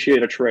person to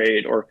initiate a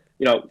trade, or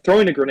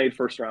throwing a grenade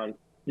first round.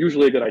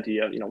 Usually a good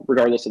idea,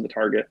 regardless of the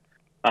target.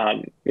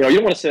 You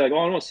don't want to say like, oh,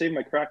 I want to save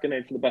my crack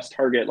grenade for the best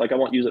target. Like I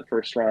won't use it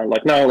first round.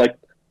 Like no, like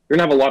you're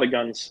gonna have a lot of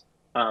guns.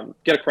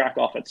 Get a crack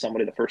off at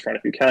somebody the first round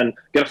if you can.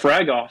 Get a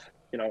frag off.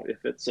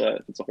 If it's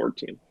a horde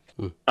team.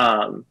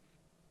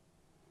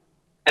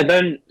 And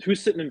then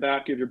who's sitting in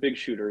back of your big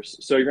shooters?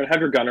 So you're gonna have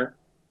your gunner.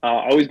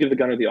 I always give the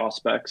gunner the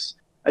Auspex.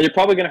 And you're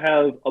probably going to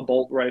have a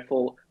bolt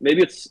rifle.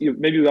 Maybe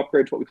maybe you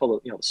upgrade to what we call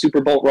the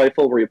super bolt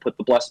rifle, where you put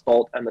the blessed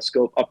bolt and the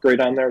scope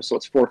upgrade on there, so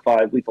it's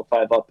 4/5 lethal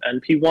 5 up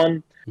and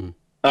P1.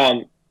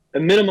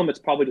 At minimum, it's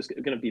probably just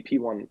going to be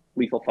P1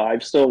 lethal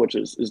 5 still, which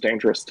is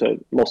dangerous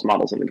to most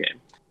models in the game.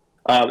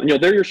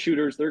 They're your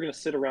shooters. They're going to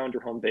sit around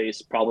your home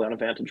base, probably on a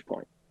vantage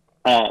point.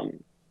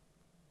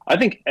 I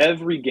think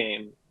every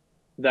game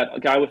that a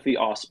guy with the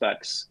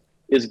Auspex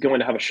is going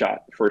to have a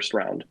shot first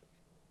round.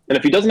 And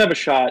if he doesn't have a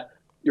shot,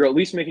 you're at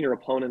least making your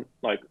opponent,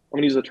 like, I'm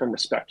going to use the term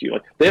respect you.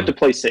 Like, they have to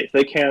play safe.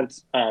 They can't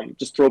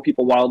just throw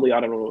people wildly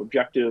out on an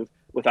objective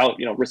without,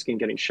 risking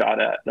getting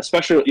shot at. And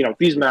especially,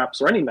 these maps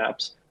or any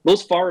maps,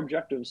 those far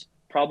objectives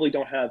probably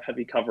don't have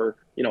heavy cover,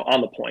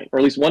 on the point, or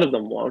at least one of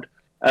them won't.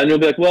 And you'll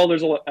be like, well,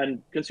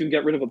 and since you can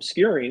get rid of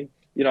obscuring,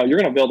 you're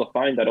going to be able to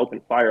find that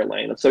open fire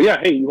lane. And so, yeah,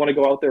 hey, you want to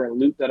go out there and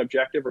loot that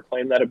objective or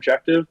claim that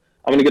objective?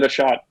 I'm going to get a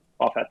shot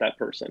off at that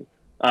person.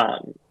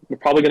 You're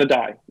probably going to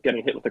die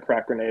getting hit with a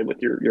crack grenade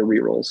with your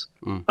rerolls.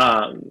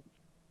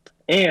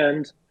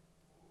 And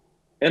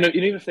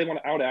even if they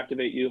want to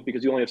out-activate you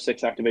because you only have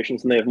 6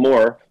 activations and they have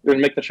more, they're going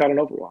to make the shot on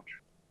Overwatch.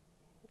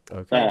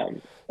 Okay.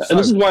 And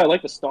this is why I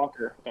like the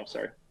Stalker. Oh,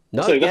 sorry.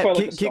 No, so that's why I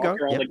like keep the Stalker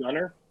going. on the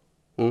Gunner.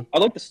 I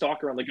like the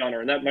Stalker on the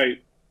Gunner, and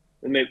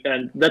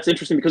and that's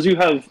interesting because you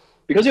have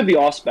the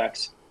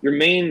Auspex. Your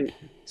main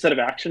set of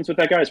actions with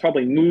that guy is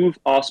probably move,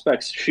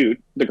 Auspex, shoot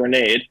the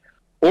grenade.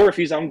 Or if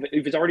he's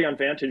already on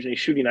Vantage and he's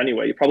shooting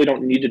anyway, you probably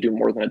don't need to do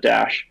more than a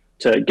dash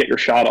to get your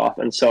shot off.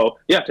 And so,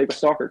 yeah, take the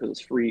Stalker because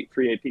it's free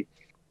AP.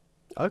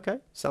 Okay,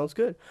 sounds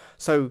good.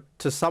 So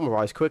to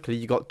summarize quickly,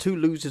 you got 2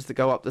 losers that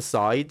go up the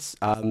sides.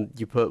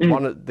 You put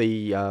one at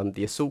the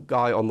assault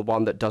guy on the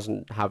one that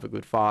doesn't have a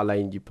good fire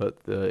lane. You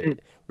put the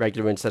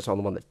regular intercessor on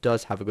the one that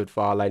does have a good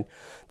fire lane.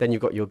 Then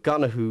you've got your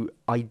gunner who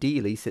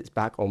ideally sits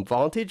back on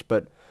Vantage,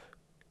 but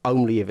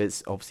only if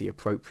it's obviously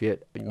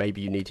appropriate.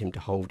 Maybe you need him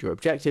to hold your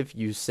objective.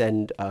 You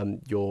send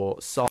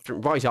your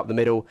sergeant right up the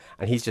middle,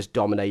 and he's just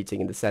dominating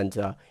in the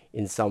center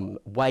in some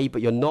way,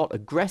 but you're not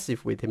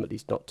aggressive with him, at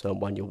least not turn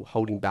 1. You're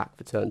holding back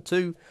for turn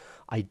 2.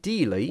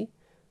 Ideally,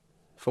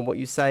 from what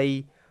you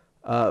say,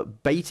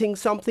 baiting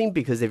something,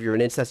 because if you're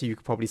an intercessor, you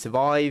could probably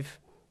survive.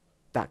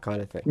 That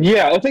kind of thing.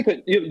 Yeah, I think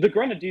the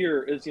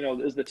Grenadier is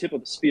the tip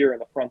of the spear in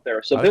the front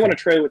there. So if they want to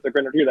trade with the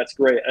Grenadier, that's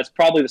great. That's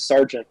probably the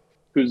sergeant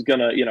who's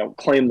gonna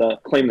claim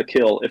the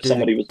kill if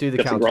somebody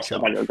gets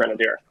aggressive on your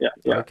Grenadier. Yeah.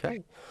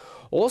 Okay,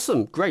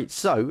 awesome, great.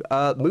 So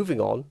moving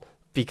on,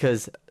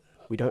 because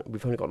we've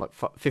only got like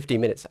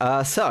 15 minutes.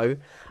 So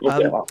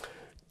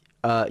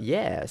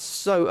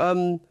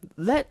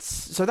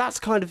that's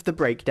kind of the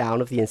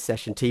breakdown of the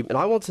Intercession team, and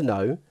I want to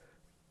know.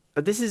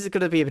 This is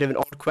going to be a bit of an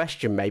odd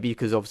question, maybe,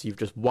 because obviously you've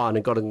just won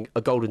and got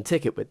a golden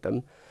ticket with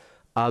them.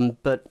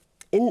 But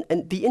in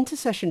the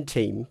Intercession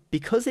team,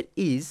 because it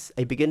is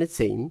a beginner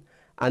team,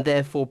 and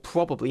therefore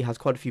probably has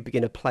quite a few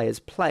beginner players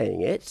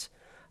playing it,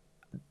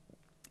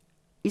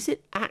 is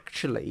it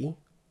actually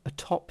a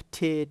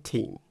top-tier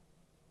team?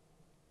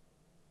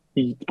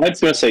 I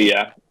was going to say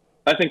yeah.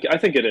 I think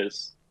it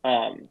is.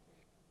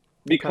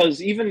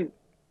 Because even...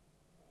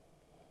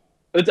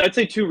 I'd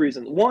say 2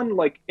 reasons. One,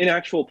 like in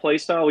actual play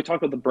style, we talk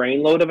about the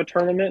brain load of a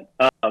tournament.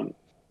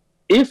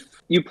 If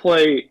you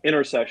play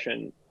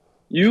Intercession,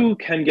 you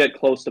can get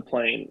close to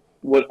playing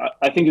what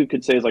I think you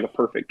could say is like a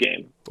perfect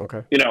game.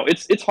 Okay.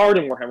 It's hard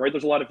in Warhammer, right?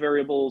 There's a lot of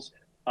variables.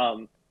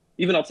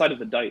 Even outside of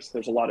the dice,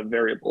 there's a lot of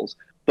variables.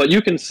 But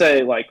you can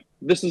say like,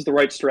 this is the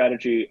right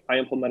strategy. I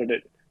implemented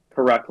it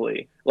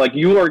correctly. Like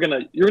you're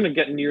gonna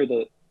get near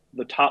the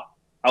top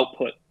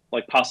output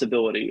like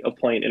possibility of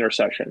playing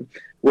Intercession.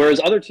 Whereas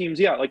other teams,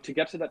 yeah, like to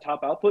get to that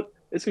top output,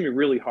 it's gonna be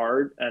really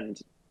hard. And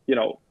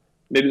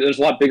maybe there's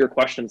a lot bigger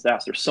questions to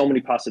ask. There's so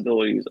many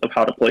possibilities of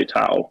how to play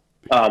Tau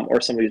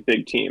or some of these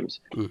big teams.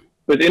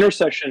 With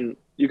Intercession,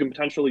 you can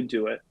potentially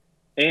do it,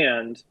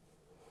 and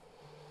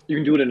you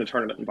can do it in a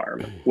tournament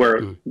environment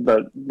where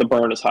the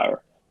burn is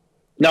higher.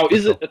 Now,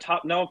 is it the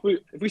top? Now,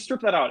 if we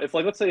strip that out, if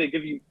like let's say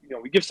we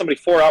give somebody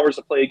 4 hours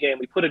to play a game,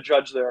 we put a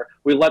judge there,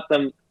 we let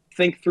them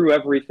think through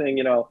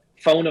everything,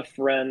 phone a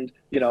friend,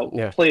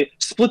 play,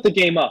 split the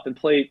game up and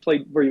play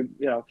where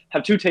you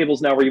have 2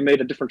 tables now where you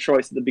made a different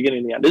choice at the beginning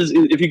and the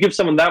end. If you give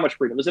someone that much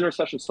freedom, is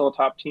Intercession still a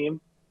top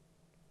team?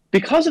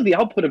 Because of the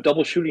output of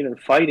double shooting and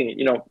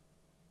fighting,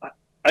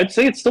 I'd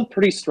say it's still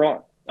pretty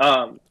strong.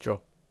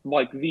 Sure.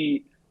 Like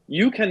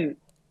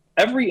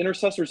every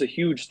intercessor is a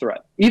huge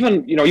threat.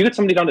 Even you get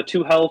somebody down to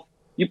 2 health,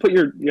 you put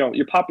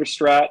you pop your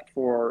strat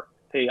for,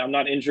 hey, I'm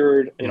not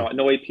injured, no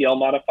APL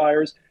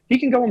modifiers. He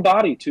can go and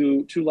body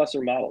 2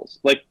 lesser models.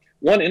 Like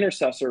one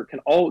intercessor can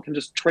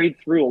just trade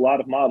through a lot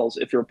of models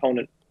if your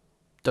opponent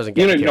doesn't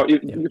get your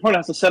opponent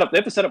has to set up. They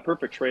have to set up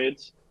perfect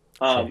trades,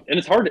 and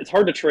it's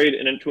hard to trade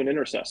into an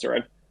intercessor.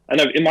 I've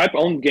in my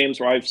own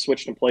games where I've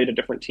switched and played a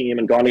different team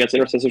and gone against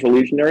intercessors or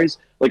legionaries,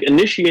 like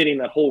initiating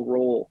that whole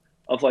role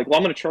of like, well,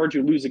 I'm going to charge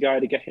you, lose a guy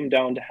to get him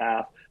down to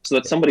half, so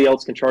that somebody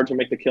else can charge and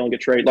make the kill and get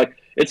trade. Like,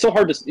 it's so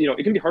hard to,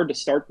 it can be hard to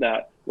start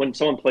that when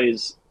someone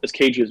plays as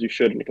cagey as you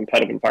should in a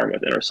competitive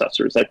environment with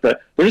intercessors. Like, they're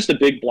just a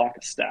big block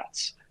of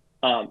stats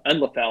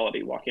and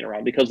lethality walking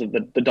around because of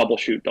the double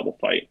shoot, double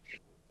fight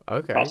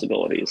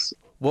possibilities.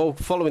 Well,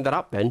 following that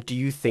up then, do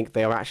you think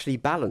they are actually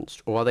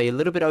balanced, or are they a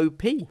little bit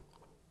OP?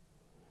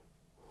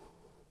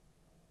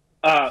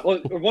 Well,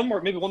 one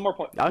more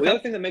point. Okay. The other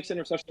thing that makes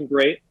Intercession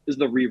great is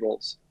the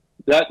rerolls.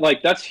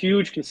 That's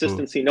huge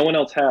consistency no one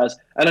else has.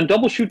 And on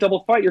double shoot,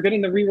 double fight, you're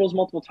getting the rerolls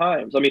multiple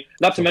times. I mean,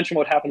 not to mention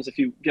what happens if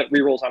you get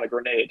rerolls on a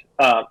grenade.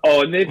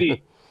 And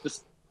maybe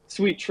this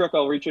sweet trick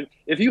I'll reach in.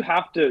 If you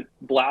have to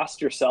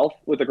blast yourself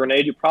with a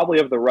grenade, you probably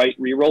have the right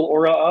reroll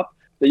aura up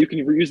that you can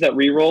use that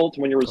reroll to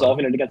when you're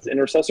resolving it against the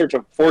intercessor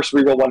to force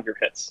reroll one of your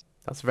hits.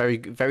 That's a very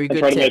good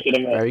tip.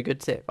 Very good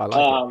tip. I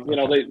like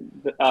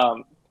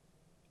it.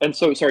 And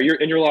so, sorry,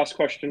 your last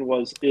question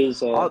was,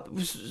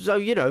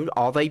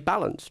 are they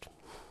balanced?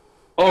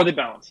 Oh, are they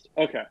balanced?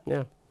 Okay.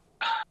 Yeah.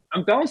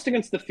 I'm balanced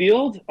against the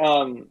field.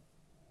 Man,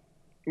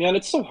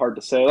 it's so hard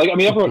to say. Like, I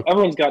mean,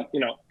 everyone's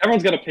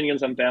got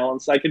opinions on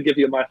balance. I could give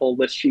you my whole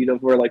list sheet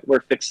of where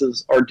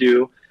fixes are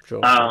due. Sure.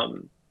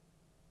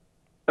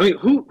 I mean,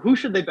 who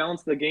should they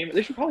balance the game?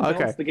 They should probably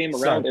balance the game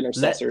around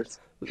intercessors.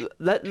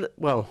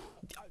 Well,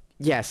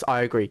 yes,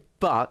 I agree.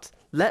 But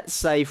let's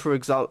say, for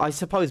example, I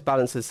suppose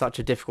balance is such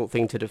a difficult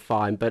thing to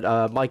define, but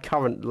my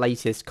current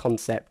latest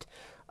concept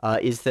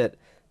is that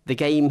the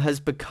game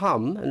has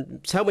become,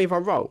 and tell me if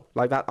I'm wrong,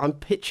 like that, I'm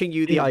pitching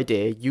you the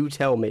idea, you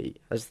tell me,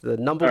 as the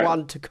number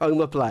one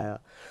Tacoma player,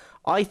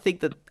 I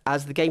think that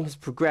as the game has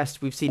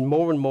progressed, we've seen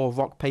more and more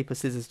rock, paper,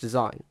 scissors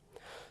design.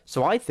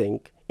 So I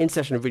think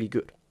Intercession are really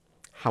good.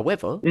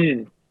 However,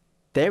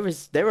 there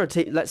are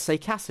let's say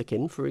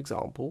Kassakin, for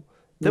example,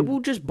 that will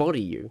just body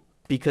you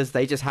because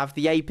they just have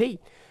the AP.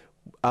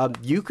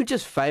 You could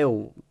just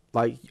fail,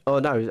 I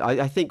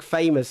think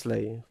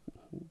famously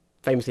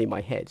in my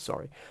head,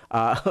 sorry,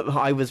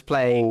 I was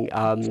playing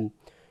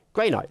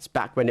Grey Knights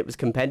back when it was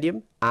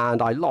Compendium,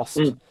 and I lost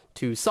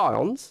to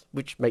Scions,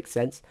 which makes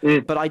sense,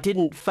 but I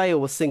didn't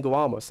fail a single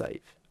armor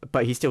save,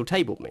 but he still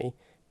tabled me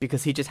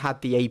because he just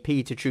had the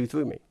AP to chew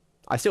through me.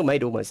 I still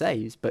made all my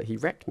saves, but he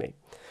wrecked me.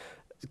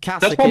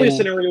 That's probably a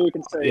scenario we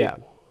can say. Yeah.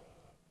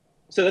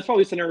 So that's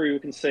probably a scenario we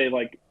can say,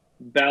 like,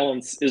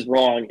 balance is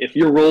wrong if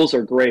your rolls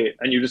are great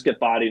and you just get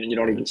bodied and you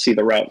don't even see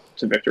the route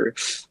to victory.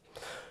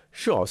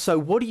 Sure. So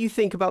what do you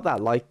think about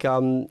that? Like,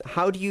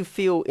 how do you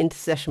feel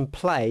Intercession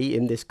play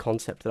in this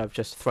concept that I've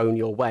just thrown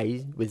your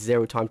way with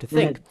zero time to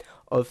think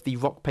of the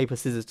rock, paper,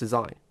 scissors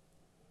design?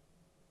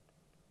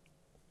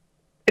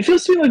 It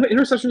feels to me like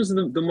Intercession is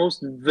the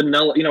most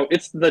vanilla.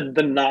 It's the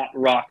not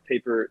rock,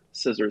 paper,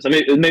 scissors. I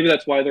mean, maybe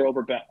that's why they're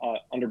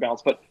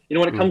underbalanced. But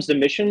when it comes to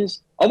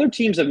missions, other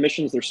teams have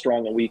missions they're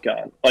strong and weak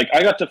on. Like,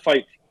 I got to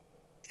fight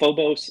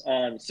Phobos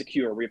on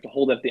Secure, where you have to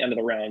hold it at the end of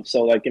the round.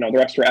 So,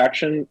 their extra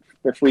action,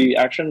 their free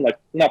action,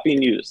 not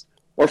being used.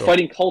 Or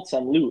fighting cults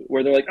on Loot,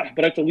 where they're like,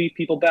 but I have to leave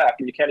people back,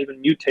 and you can't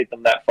even mutate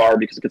them that far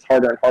because it gets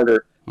harder and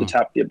harder to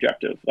tap the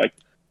objective.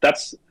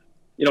 That's...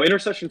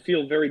 Intercession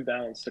feel very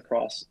balanced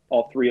across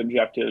all three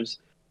objectives.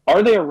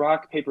 Are they a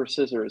rock, paper,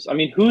 scissors? I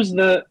mean,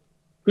 I'll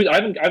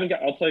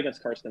play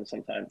against Karsten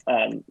sometime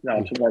now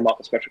to warm up,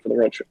 especially for the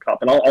Road Trip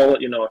Cup, and I'll let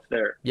you know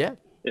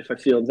if I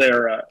feel if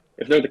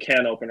they're the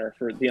can opener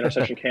for the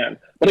Intercession can.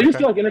 But I do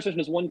feel like Intercession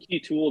is one key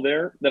tool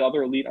there that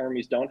other elite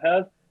armies don't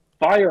have: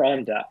 fire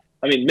on death.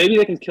 I mean, maybe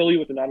they can kill you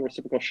with a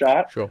non-reciprocal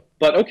shot. Sure.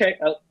 But okay,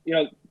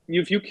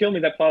 if you kill me,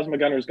 that plasma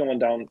gunner is going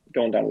down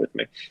with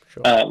me.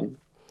 Sure.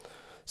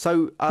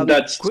 So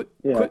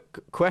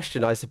quick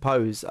question, I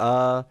suppose.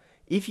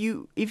 If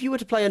you were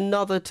to play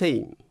another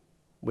team,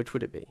 which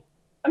would it be?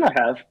 And I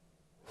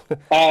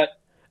have.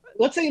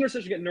 Let's say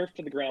Intercession get nerfed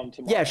to the ground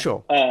tomorrow. Yeah,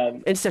 sure.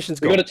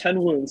 Intercession's gone. They go to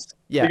 10 wounds.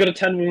 Yeah. They go to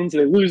 10 wounds.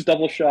 They lose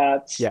double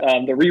shots. Yeah.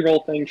 The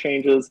reroll thing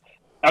changes.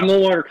 I'm no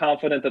longer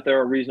confident that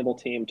they're a reasonable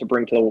team to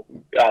bring to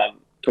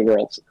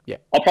Worlds. Yeah.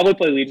 I'll probably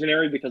play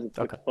Legionary because it's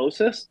the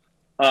closest,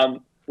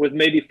 with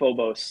maybe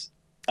Phobos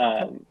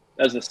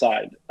as a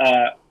side.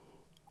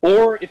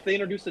 Or if they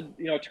introduce a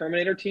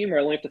Terminator team where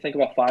I only have to think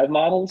about 5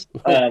 models.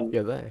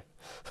 You're there.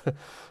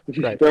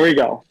 Right. There we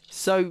go.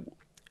 So,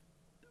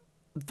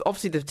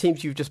 obviously the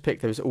teams you've just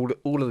picked, those all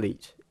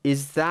elite.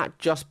 Is that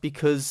just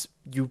because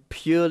you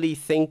purely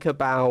think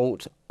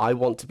about, I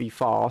want to be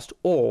fast,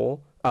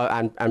 or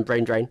and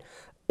brain drain,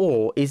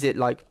 or is it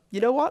like, you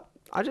know what?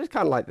 I just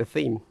kind of like the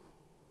theme.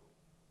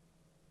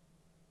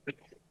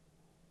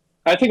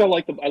 I think I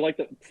like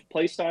the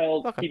play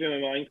style, keeping my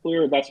mind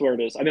clear. That's where it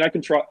is. I mean,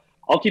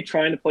 I'll keep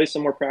trying to play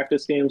some more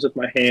practice games with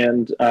my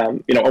hand.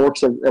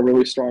 Orcs are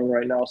really strong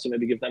right now, so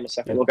maybe give them a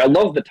second look. I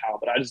love the Tau,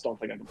 but I just don't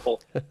think I can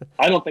pull.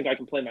 I don't think I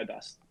can play my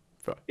best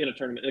in a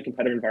tournament, in a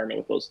competitive environment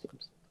with those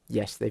teams.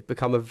 Yes, they've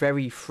become a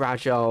very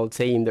fragile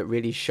team that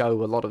really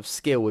show a lot of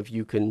skill if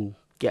you can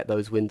get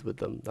those wins with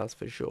them. That's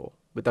for sure.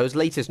 With those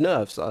latest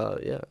nerfs,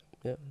 yeah,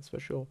 that's for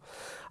sure.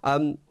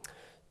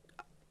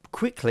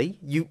 Quickly,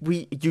 you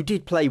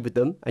did play with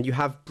them, and you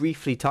have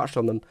briefly touched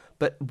on them,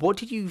 but what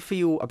did you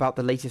feel about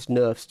the latest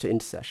nerfs to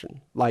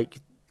Intercession? Like,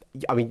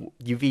 I mean,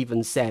 you've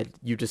even said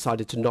you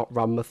decided to not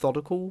run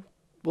methodical,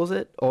 was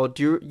it? Or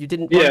you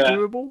didn't run Yeah,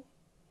 durable?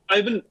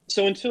 I've been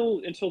so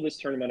until this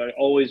tournament, I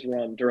always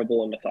run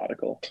durable and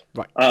methodical.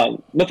 Right.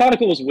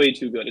 Methodical was way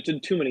too good. It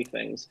did too many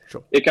things.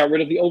 Sure. It got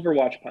rid of the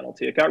Overwatch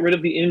penalty. It got rid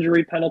of the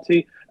injury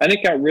penalty, and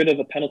it got rid of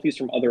the penalties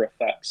from other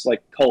effects.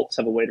 Like cults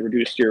have a way to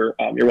reduce your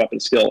weapon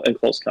skill in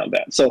close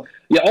combat. So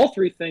yeah, all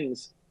three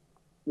things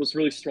was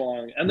really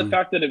strong, and the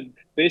fact that it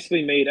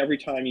basically made every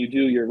time you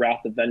do your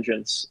Wrath of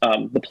Vengeance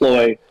the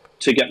ploy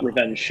to get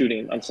revenge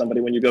shooting on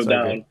somebody when you go So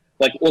down. good.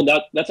 Like, well,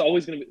 that's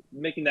always going to be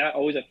making that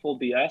always at full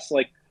BS.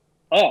 Like,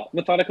 oh,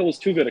 methodical was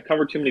too good. It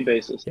covered too many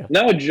bases. Yeah.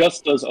 Now it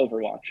just does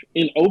Overwatch.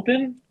 In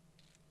open,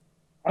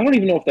 I don't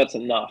even know if that's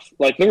enough.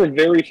 Like, there were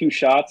very few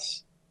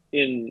shots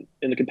in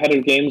the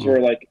competitive games where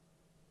like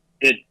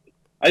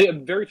I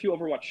have very few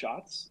Overwatch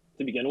shots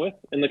to begin with.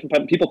 And the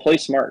people play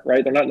smart,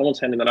 right? No one's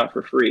handing that out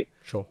for free.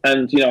 Sure.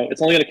 And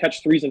it's only going to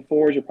catch 3s and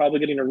 4s. You're probably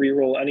getting a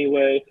reroll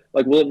anyway.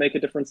 Like, will it make a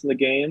difference in the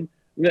game?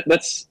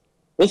 That's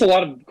a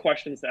lot of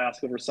questions to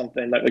ask over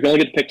something that you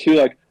only get to pick 2.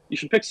 Like, you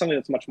should pick something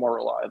that's much more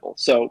reliable.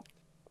 So,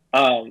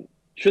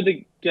 should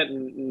they get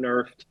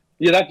nerfed?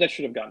 Yeah, that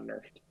should have gotten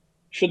nerfed.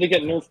 Should they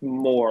get nerfed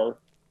more?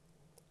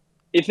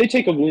 If they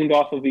take a wound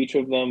off of each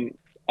of them,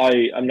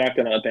 I'm not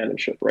going to abandon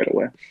ship right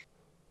away.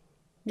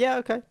 Yeah,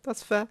 okay,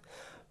 that's fair.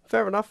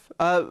 Fair enough.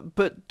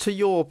 But to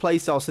your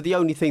playstyle, so the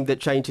only thing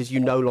that changed is you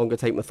no longer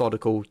take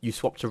methodical, you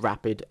swap to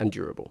rapid and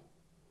durable.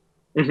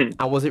 Mm-hmm.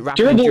 And was it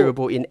rapid and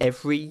durable in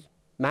every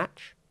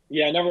match?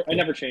 Yeah, I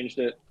never changed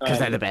it. Because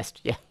they're the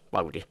best. Yeah,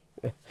 why would you?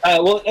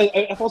 Well,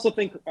 I also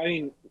think,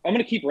 I'm going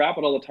to keep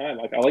rapid all the time.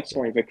 Like, I like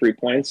scoring victory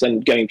points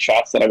and getting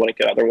shots that I wouldn't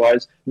get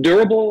otherwise.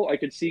 Durable, I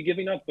could see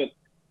giving up, but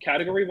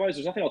category-wise,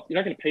 there's nothing else. You're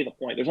not going to pay the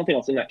point. There's nothing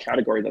else in that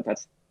category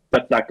that's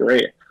not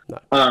great.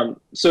 No.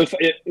 So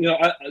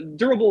if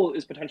durable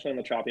is potentially on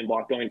the chopping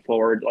block going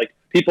forward. Like,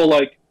 people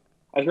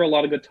I hear a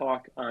lot of good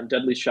talk on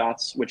deadly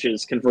shots, which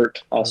is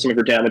convert some of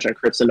your damage on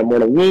crits into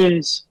mortal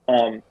wounds.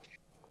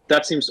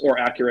 That seems more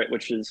accurate,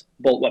 which is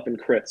bolt weapon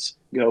crits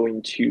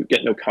going to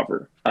get no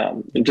cover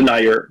and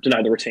deny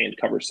the retained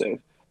cover save.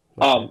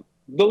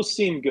 Those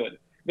seem good,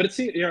 but it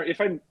seems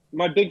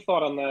my big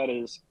thought on that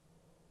is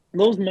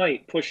those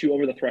might push you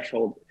over the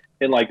threshold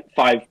in like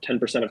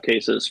 5-10% of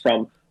cases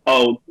from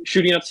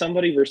shooting at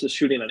somebody versus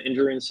shooting on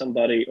injuring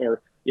somebody,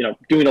 or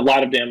doing a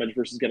lot of damage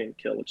versus getting a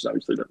kill, which is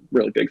obviously the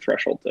really big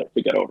threshold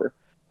to get over.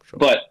 Sure.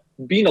 But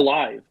being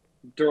alive,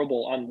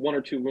 durable on 1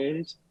 or 2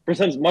 wounds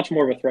presents much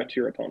more of a threat to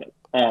your opponent.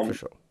 For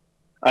sure.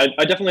 I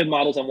definitely have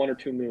models on 1 or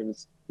 2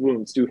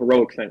 wounds do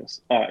heroic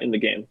things in the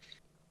game.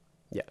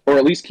 Yeah. Or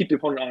at least keep the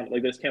opponent on it.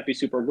 Like, this can't be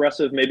super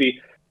aggressive. Maybe,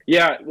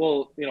 it's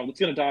going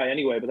to die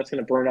anyway, but that's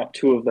going to burn up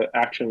 2 of the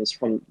actions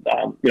from,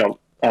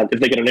 if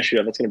they get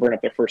initiative, it's going to burn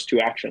up their first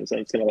 2 actions,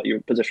 and it's going to let you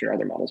position your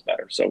other models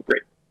better. So,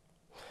 great.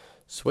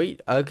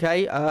 Sweet.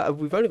 Okay.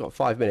 We've only got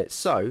 5 minutes.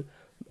 So,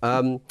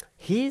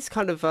 here's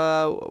kind of,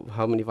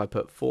 how many have I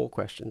put? 4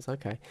 questions.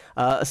 Okay.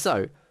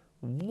 So,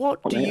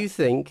 what do you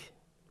think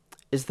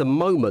is the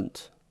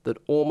moment that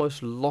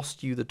almost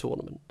lost you the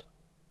tournament?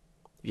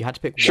 If you had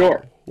to pick one.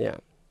 Sure. Yeah.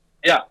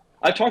 Yeah.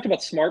 I talked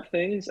about smart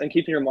things and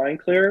keeping your mind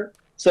clear.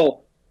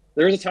 So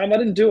there was a time I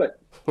didn't do it.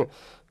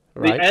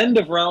 Right. The end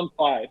of round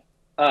 5.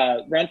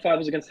 Round 5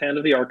 was against Hand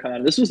of the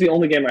Archon. This was the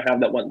only game I have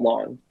that went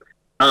long.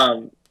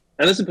 And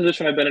this is a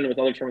position I've been in with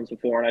other tournaments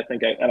before, and I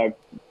think I've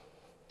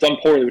done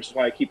poorly, which is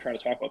why I keep trying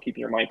to talk about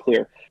keeping your mind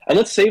clear. And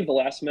let's save the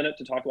last minute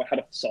to talk about how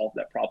to solve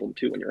that problem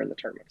too when you're in the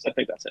tournament, because I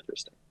think that's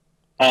interesting.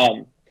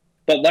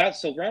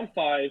 So round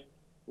 5,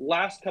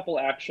 last couple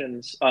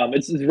actions,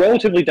 it's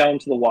relatively down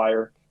to the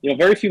wire.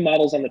 Very few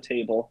models on the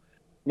table.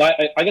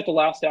 I get the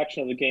last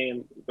action of the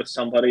game with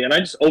somebody, and I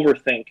just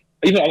overthink.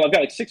 Even I've got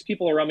like 6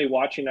 people around me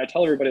watching, and I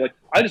tell everybody, like,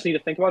 I just need to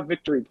think about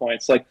victory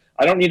points. Like,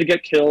 I don't need to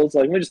get kills.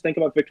 Like, let me just think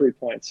about victory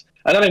points.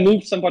 And then I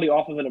moved somebody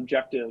off of an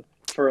objective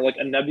for like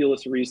a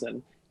nebulous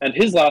reason. And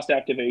his last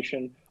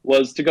activation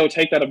was to go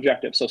take that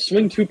objective. So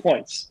swing 2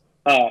 points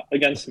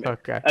against me.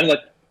 Okay. And like,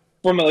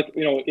 from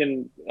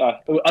in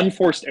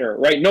unforced error,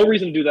 right? No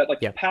reason to do that. Like,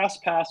 pass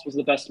was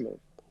the best move.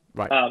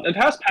 Right. And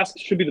pass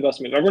should be the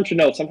best move. Everyone should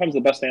know sometimes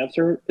the best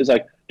answer is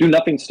like, do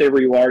nothing, stay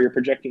where you are. You're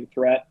projecting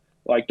threat.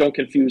 Like, don't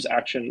confuse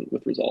action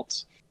with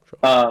results.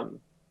 Sure.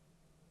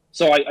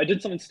 So I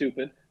did something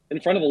stupid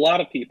in front of a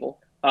lot of people.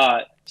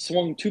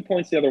 Swung 2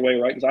 points the other way,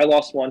 right? Because I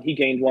lost 1, he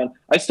gained 1.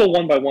 I still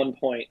won by 1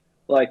 point.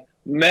 Like,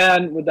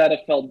 man, would that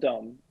have felt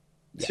dumb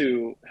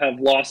to have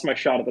lost my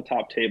shot at the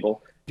top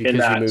table because in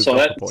that. So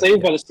that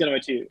saved by the skin of my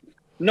teeth.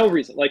 No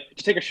reason. Like,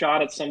 to take a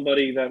shot at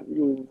somebody that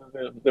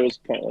was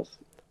pointless.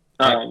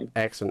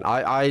 Excellent.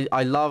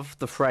 I love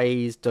the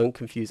phrase, don't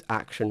confuse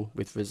action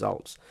with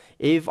results.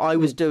 If I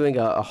was doing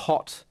a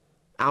hot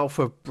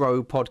Alpha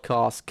Bro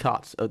podcast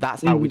cut,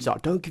 that's how we'd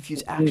start. Don't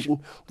confuse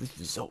action with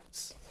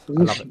results. I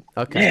love it.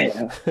 Okay.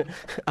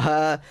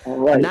 Yeah.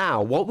 Right.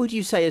 Now, what would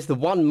you say is the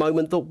one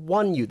moment that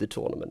won you the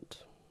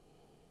tournament?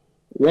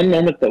 One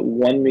moment that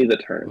won me the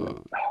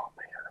tournament. Oh,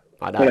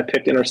 man. When I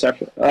picked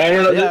Intercession. I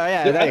don't know.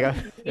 Yeah, there you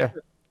go. Yeah.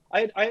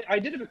 I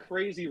did a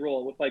crazy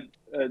roll with like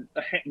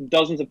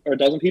dozens of or a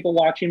dozen people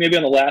watching. Maybe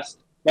on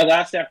my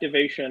last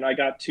activation, I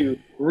got to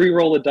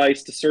re-roll a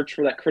dice to search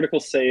for that critical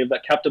save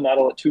that kept a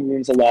model at 2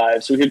 wounds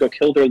alive, so we could go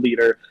kill their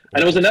leader.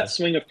 And it was a net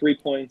swing of 3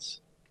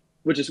 points,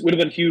 which would have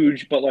been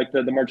huge, but like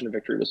the margin of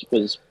victory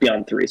was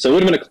beyond 3. So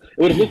it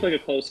would have looked like a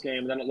close game,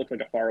 and then it looked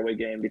like a faraway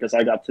game because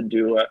I got to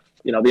do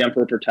the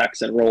Emperor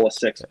Protects and roll a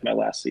 6 with my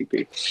last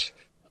CP.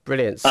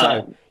 Brilliant.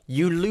 So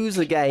you lose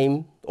a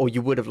game, or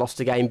you would have lost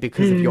a game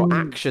because of your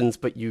actions,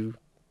 but you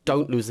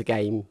don't lose a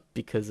game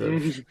because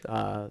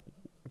of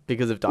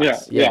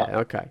dice. Yeah.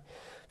 Okay.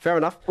 Fair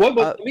enough. Well,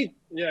 but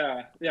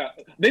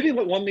maybe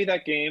what won me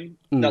that game,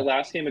 that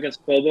last game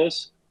against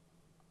Phobos.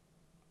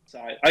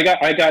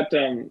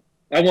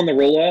 I won the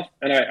roll off,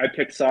 and I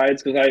picked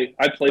sides because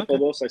I play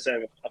Phobos. I say I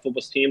have a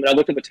Phobos team, and I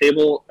looked at the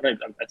table, and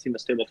I've seen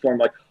this table before. I'm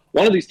like,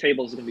 one of these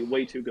tables is going to be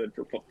way too good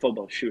for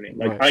Phobos shooting.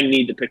 Like, I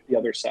need to pick the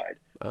other side.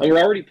 And we're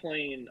already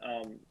playing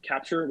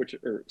capture,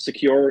 or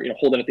secure.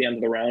 Hold it at the end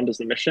of the round is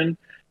the mission.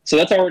 So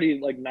that's already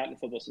like not in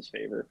Phobos's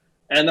favor.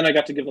 And then I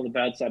got to give him the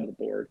bad side of the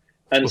board.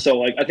 And so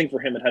like I think for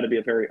him it had to be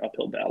a very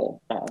uphill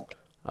battle.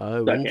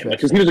 That game,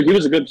 because he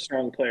was a good,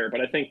 strong player.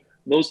 But I think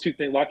those two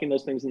things, locking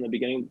those things in the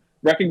beginning,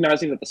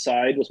 recognizing that the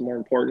side was more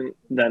important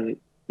than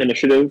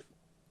initiative,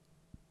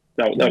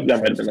 that might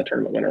have been the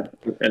tournament winner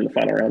in the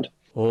final round.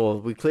 Oh,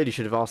 we clearly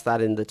should have asked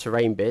that in the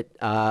terrain bit.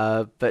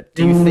 But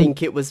do you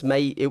think it was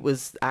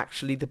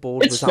actually the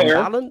board was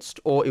unbalanced,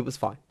 or it was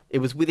fine? It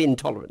was within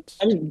tolerance.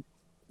 I mean,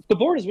 the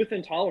board is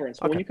within tolerance,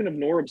 but when you can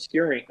ignore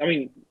obscuring, I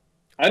mean,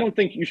 I don't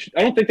think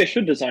they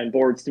should design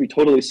boards to be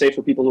totally safe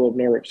for people who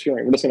ignore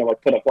obscuring. We're just going to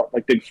put up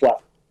big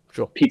flat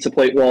pizza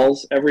plate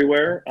walls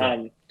everywhere.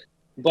 Yeah.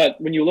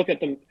 But when you look at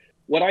them,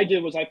 what I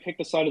did was I picked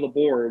the side of the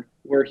board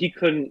where he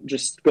couldn't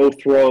just go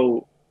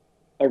throw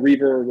a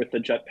Reaver with the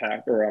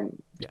jetpack or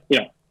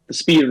the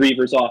speed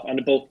Reavers off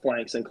onto both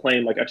flanks and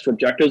claim like extra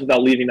objectives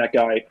without leaving that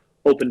guy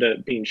open to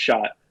being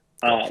shot.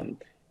 And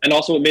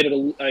also it made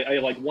it I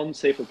like one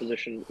safer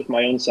position with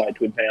my own side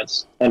to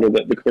advance under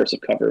the course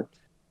of cover.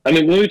 I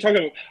mean, when we talk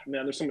about,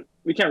 there's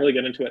we can't really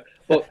get into it,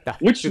 but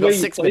which way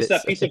you place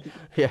that piece of,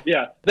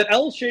 that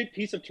L-shaped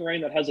piece of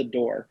terrain that has a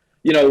door,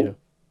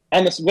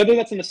 on this, whether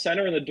that's in the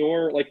center and the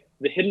door, like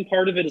the hidden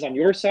part of it is on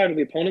your side or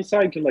the opponent's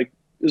side,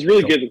 is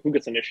really good who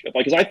gets initiative.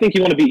 Like, because I think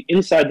you want to be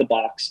inside the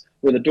box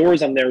where the door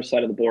is on their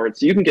side of the board,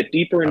 so you can get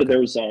deeper into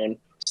their zone,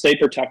 stay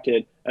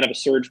protected, and have a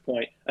surge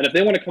point. And if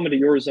they want to come into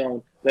your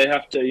zone, they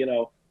have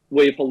to,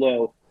 wave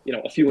hello,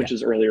 a few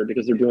inches earlier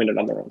because they're doing it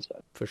on their own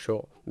side. For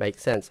sure,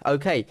 makes sense.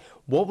 Okay,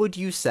 what would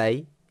you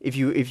say if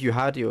you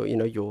had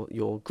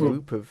your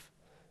group of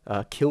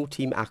kill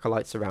team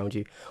acolytes around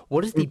you?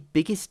 What is the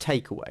biggest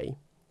takeaway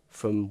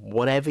from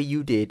whatever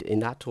you did in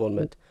that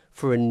tournament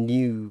for a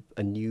new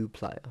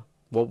player?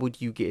 What would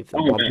you give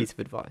them? One piece of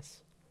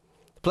advice?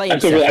 I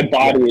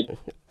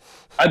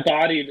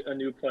bodied a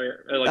new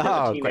player,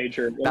 a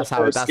teenager. That's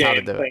how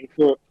to do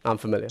it. I'm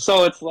familiar.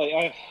 So it's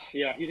like,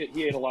 he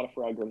ate a lot of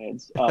frag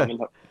grenades in a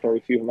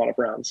very few amount of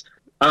rounds.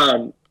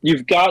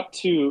 You've got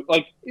to,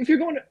 if you're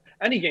going to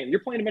any game, you're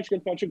playing a bunch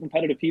of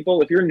competitive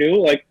people. If you're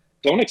new,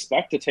 don't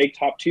expect to take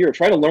top tier.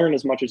 Try to learn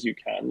as much as you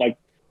can.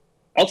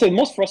 I'll say the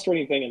most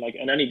frustrating thing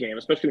in any game,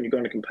 especially when you go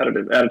into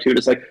competitive attitude,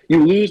 is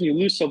you lose and you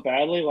lose so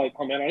badly. Oh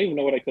man, I don't even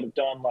know what I could have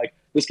done.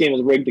 This game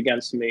was rigged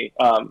against me.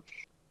 That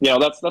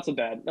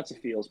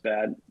feels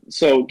bad.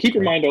 So keep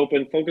your mind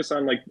open. Focus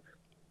on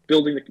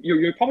building.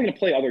 You're probably going to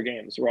play other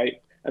games,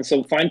 right? And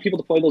so find people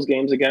to play those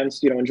games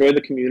against. Enjoy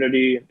the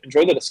community,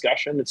 enjoy the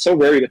discussion. It's so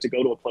rare you get to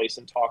go to a place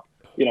and talk.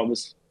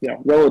 This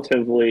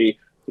relatively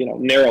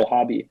narrow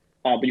hobby,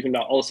 but you can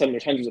all of a sudden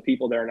there's hundreds of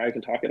people there, and now you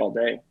can talk it all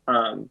day.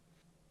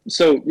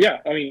 So yeah,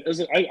 I mean,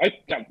 I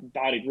got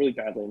bodied really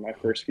badly in my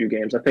first few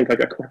games. I think a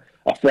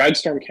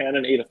Fragstorm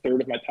cannon ate a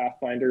third of my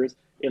Pathfinders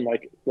in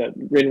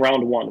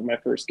round one of my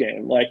first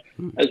game.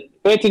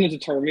 That didn't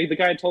deter me. The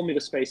guy had told me to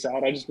space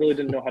out. I just really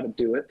didn't know how to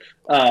do it.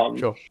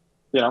 Sure.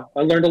 I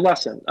learned a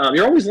lesson.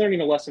 You're always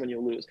learning a lesson when you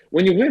lose.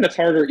 When you win, it's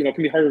harder. It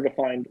can be harder to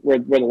find where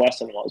the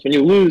lesson was. When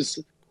you lose,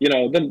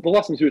 then the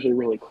lesson's usually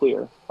really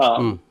clear.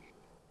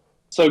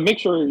 So make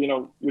sure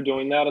you're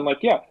doing that, and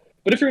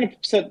But if you're going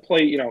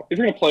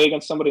to play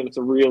against somebody and it's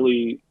a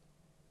really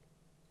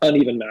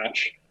uneven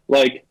match,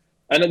 I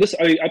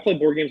play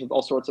board games with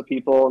all sorts of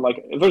people, and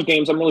if there's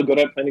games I'm really good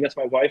at playing against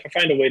my wife, I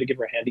find a way to give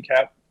her a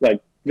handicap,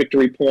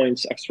 victory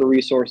points, extra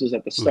resources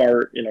at the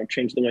start,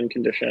 change the win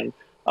condition,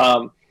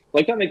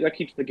 that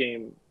keeps the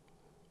game,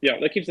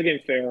 that keeps the game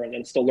fair and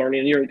then still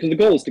learning, because the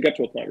goal is to get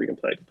to a point where you can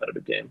play a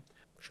competitive game.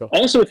 Sure.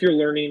 Also, if you're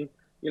learning,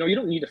 you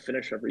don't need to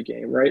finish every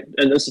game, right?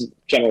 And this is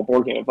general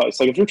board game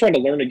advice. If you're trying to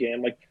learn a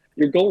game,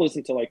 your goal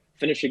isn't to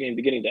finish a game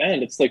beginning to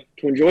end. It's to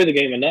enjoy the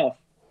game enough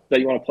that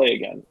you want to play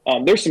again.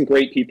 There's some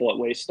great people at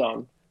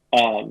Waystone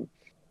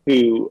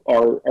who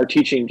are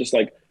teaching just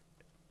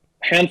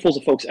handfuls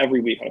of folks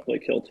every week how to play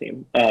Kill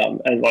Team,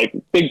 and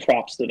big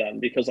props to them,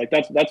 because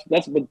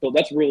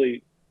that's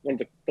really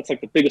that's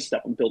the biggest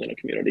step in building a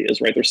community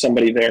is, right? There's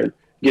somebody there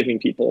giving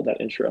people that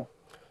intro.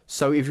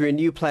 So if you're a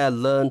new player,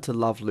 learn to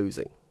love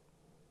losing.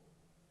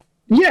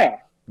 Yeah,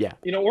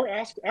 Yeah, or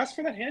ask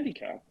for that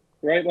handicap,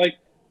 right? Like,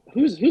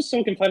 who's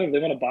so competitive they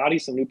want to body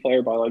some new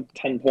player by like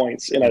 10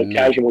 points in a me.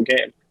 casual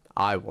game?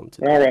 I want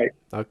to do All that. right.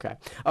 Okay.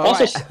 All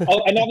Also,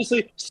 right. and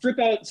obviously strip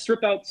out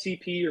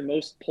CP or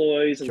most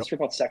ploys and Sure.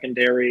 strip out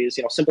secondaries.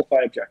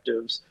 Simplify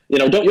objectives. You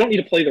don't need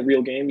to play the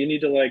real game. You need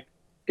to like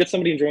get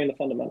somebody enjoying the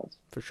fundamentals.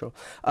 For sure.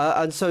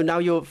 And so now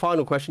your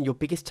final question, your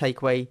biggest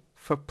takeaway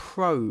for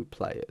pro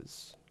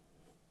players.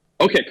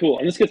 Okay, cool.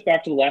 And this gets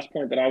back to the last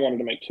point that I wanted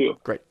to make too.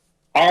 Great.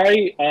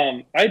 I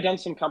had done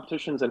some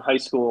competitions in high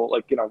school,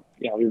 like your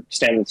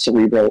standard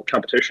cerebral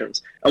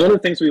competitions. And one of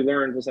the things we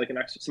learned was like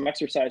some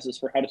exercises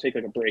for how to take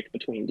like a break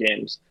between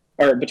games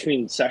or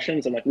between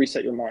sessions and like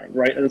reset your mind,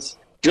 right? And it's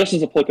just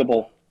as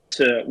applicable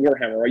to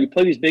Warhammer, right? You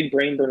play these big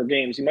brain burner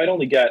games, you might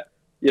only get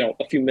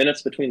a few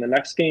minutes between the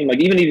next game. Like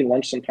even eating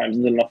lunch sometimes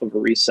isn't enough of a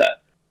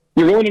reset.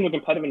 You're going into a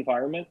competitive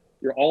environment.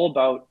 It's all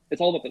about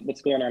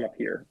what's going on up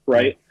here,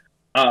 right?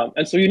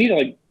 And so you need to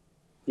like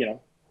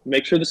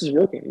make sure this is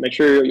working. Make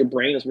sure your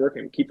brain is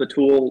working. Keep the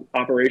tool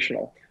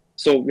operational.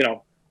 So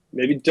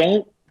maybe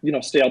don't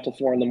stay out till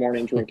 4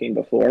 a.m. drinking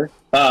before.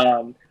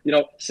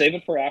 Save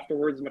it for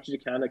afterwards as much as you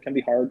can. It can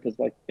be hard because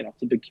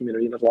it's a big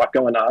community and there's a lot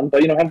going on.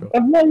 But have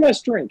one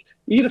less drink.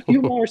 Eat a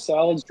few more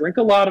salads. Drink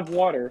a lot of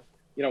water.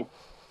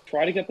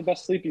 Try to get the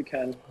best sleep you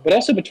can. But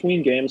also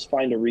between games,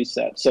 find a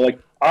reset. So like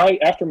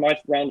after my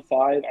round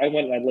 5, I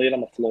went and I laid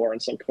on the floor in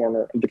some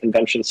corner of the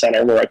convention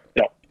center where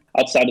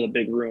outside of the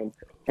big room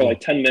for like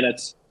 10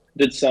 minutes.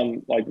 Did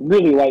some like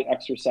really light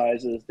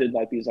exercises, did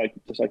like these like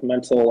just like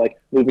mental like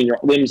moving your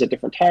limbs at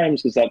different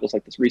times because that was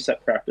like this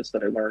reset practice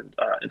that I learned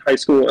in high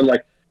school. And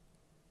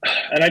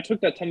I took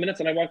that 10 minutes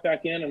and I walked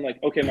back in and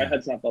like, okay, my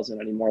head's not buzzing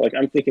anymore. Like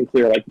I'm thinking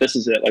clear, like this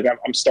is it. Like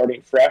I'm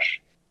starting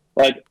fresh.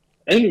 Like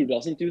anyone who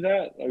doesn't do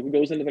that, like who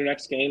goes into their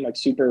next game like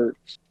super,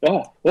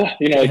 I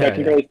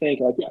can barely think.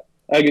 Like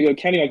I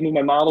can't even like move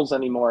my models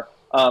anymore.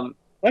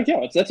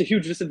 That's a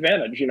huge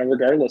disadvantage,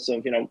 regardless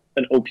of, an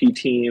OP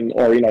team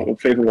or, a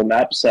favorable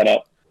map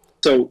setup.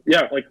 So,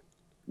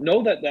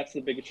 know that that's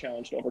the biggest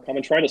challenge to overcome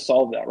and try to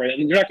solve that, right?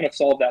 And you're not going to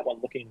solve that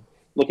one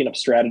looking up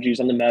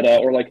strategies on the meta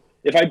or, like,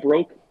 if I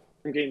broke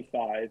from game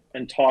 5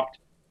 and talked,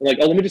 like,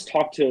 oh, let me just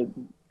talk to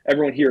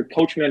everyone here,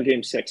 coach me on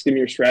game 6, give me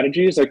your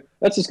strategies, like,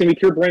 that's just going to be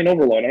pure brain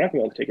overload. I'm not going to be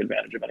able to take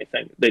advantage of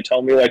anything. They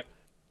tell me, like,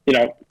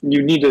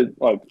 you need to,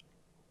 like,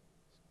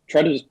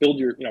 try to just build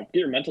your, get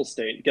your mental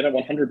state, get at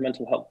 100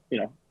 mental health,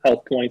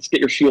 health points, get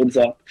your shields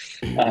up,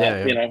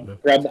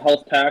 grab the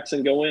health packs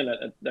and go in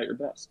at your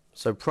best.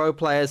 So pro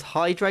players,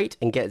 hydrate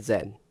and get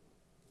zen.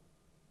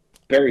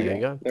 There we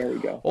go. There we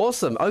go.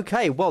 Awesome.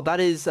 Okay. Well, that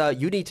is,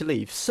 you need to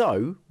leave.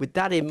 So with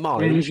that in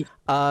mind,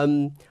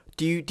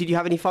 did you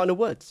have any final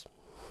words?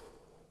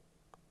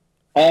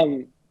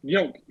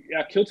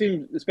 Kill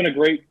Team, it's been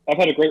I've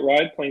had a great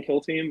ride playing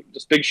Kill Team.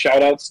 Just big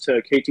shout outs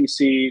to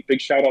KTC, big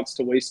shout outs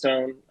to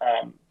Waystone,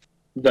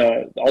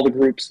 all the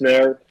groups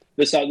there.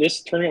 This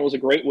tournament was a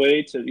great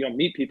way to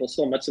meet people.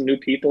 Still met some new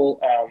people.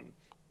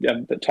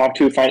 Talk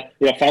to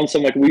found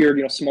some like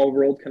weird small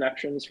world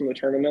connections from the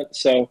tournament.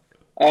 So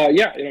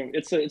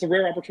it's a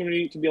rare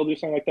opportunity to be able to do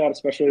something like that,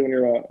 especially when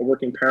you're a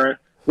working parent.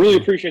 Really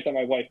appreciate that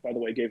my wife, by the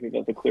way, gave me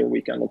the clear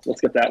weekend.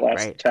 Let's get that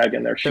last tag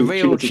in there. The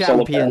real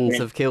champions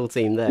of Kill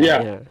Team there.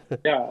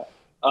 Yeah.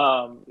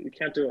 You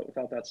can't do it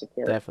without that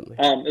support. Definitely.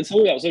 And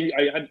so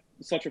I had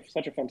such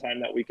a fun time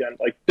that weekend.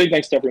 Like big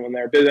thanks to everyone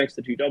there. Big thanks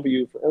to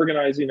GW for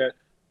organizing it.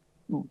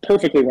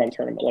 Perfectly run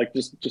tournament. Like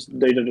just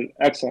they did an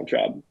excellent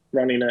job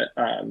running it.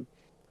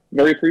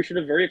 Very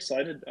appreciative. Very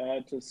excited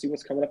to see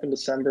what's coming up in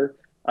December.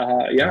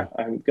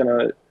 I'm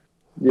gonna.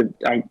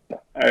 I'm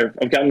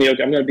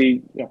gonna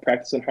be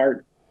practicing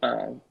hard.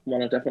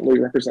 Want to definitely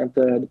represent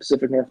the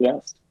Pacific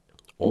Northwest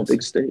on the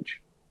big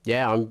stage.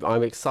 Yeah,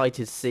 I'm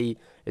excited to see.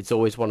 It's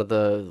always one of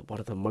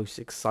the most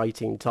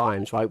exciting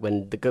times, right?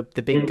 When the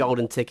big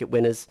golden ticket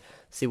winners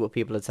see what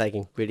people are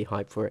taking. Really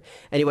hyped for it.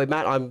 Anyway,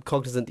 Matt, I'm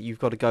cognizant that you've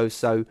got to go,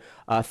 so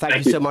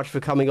thank you so much for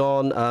coming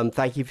on.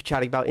 Thank you for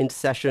chatting about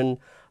Intercession,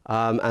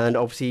 and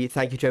obviously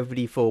thank you to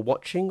everybody for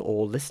watching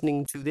or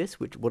listening to this,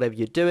 whatever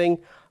you're doing.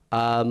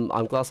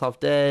 I'm Glass Half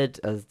Dead.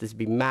 This has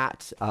been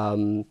Matt.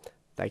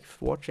 Thank you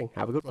for watching.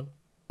 Have a good one.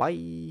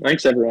 Bye.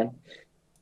 Thanks, everyone.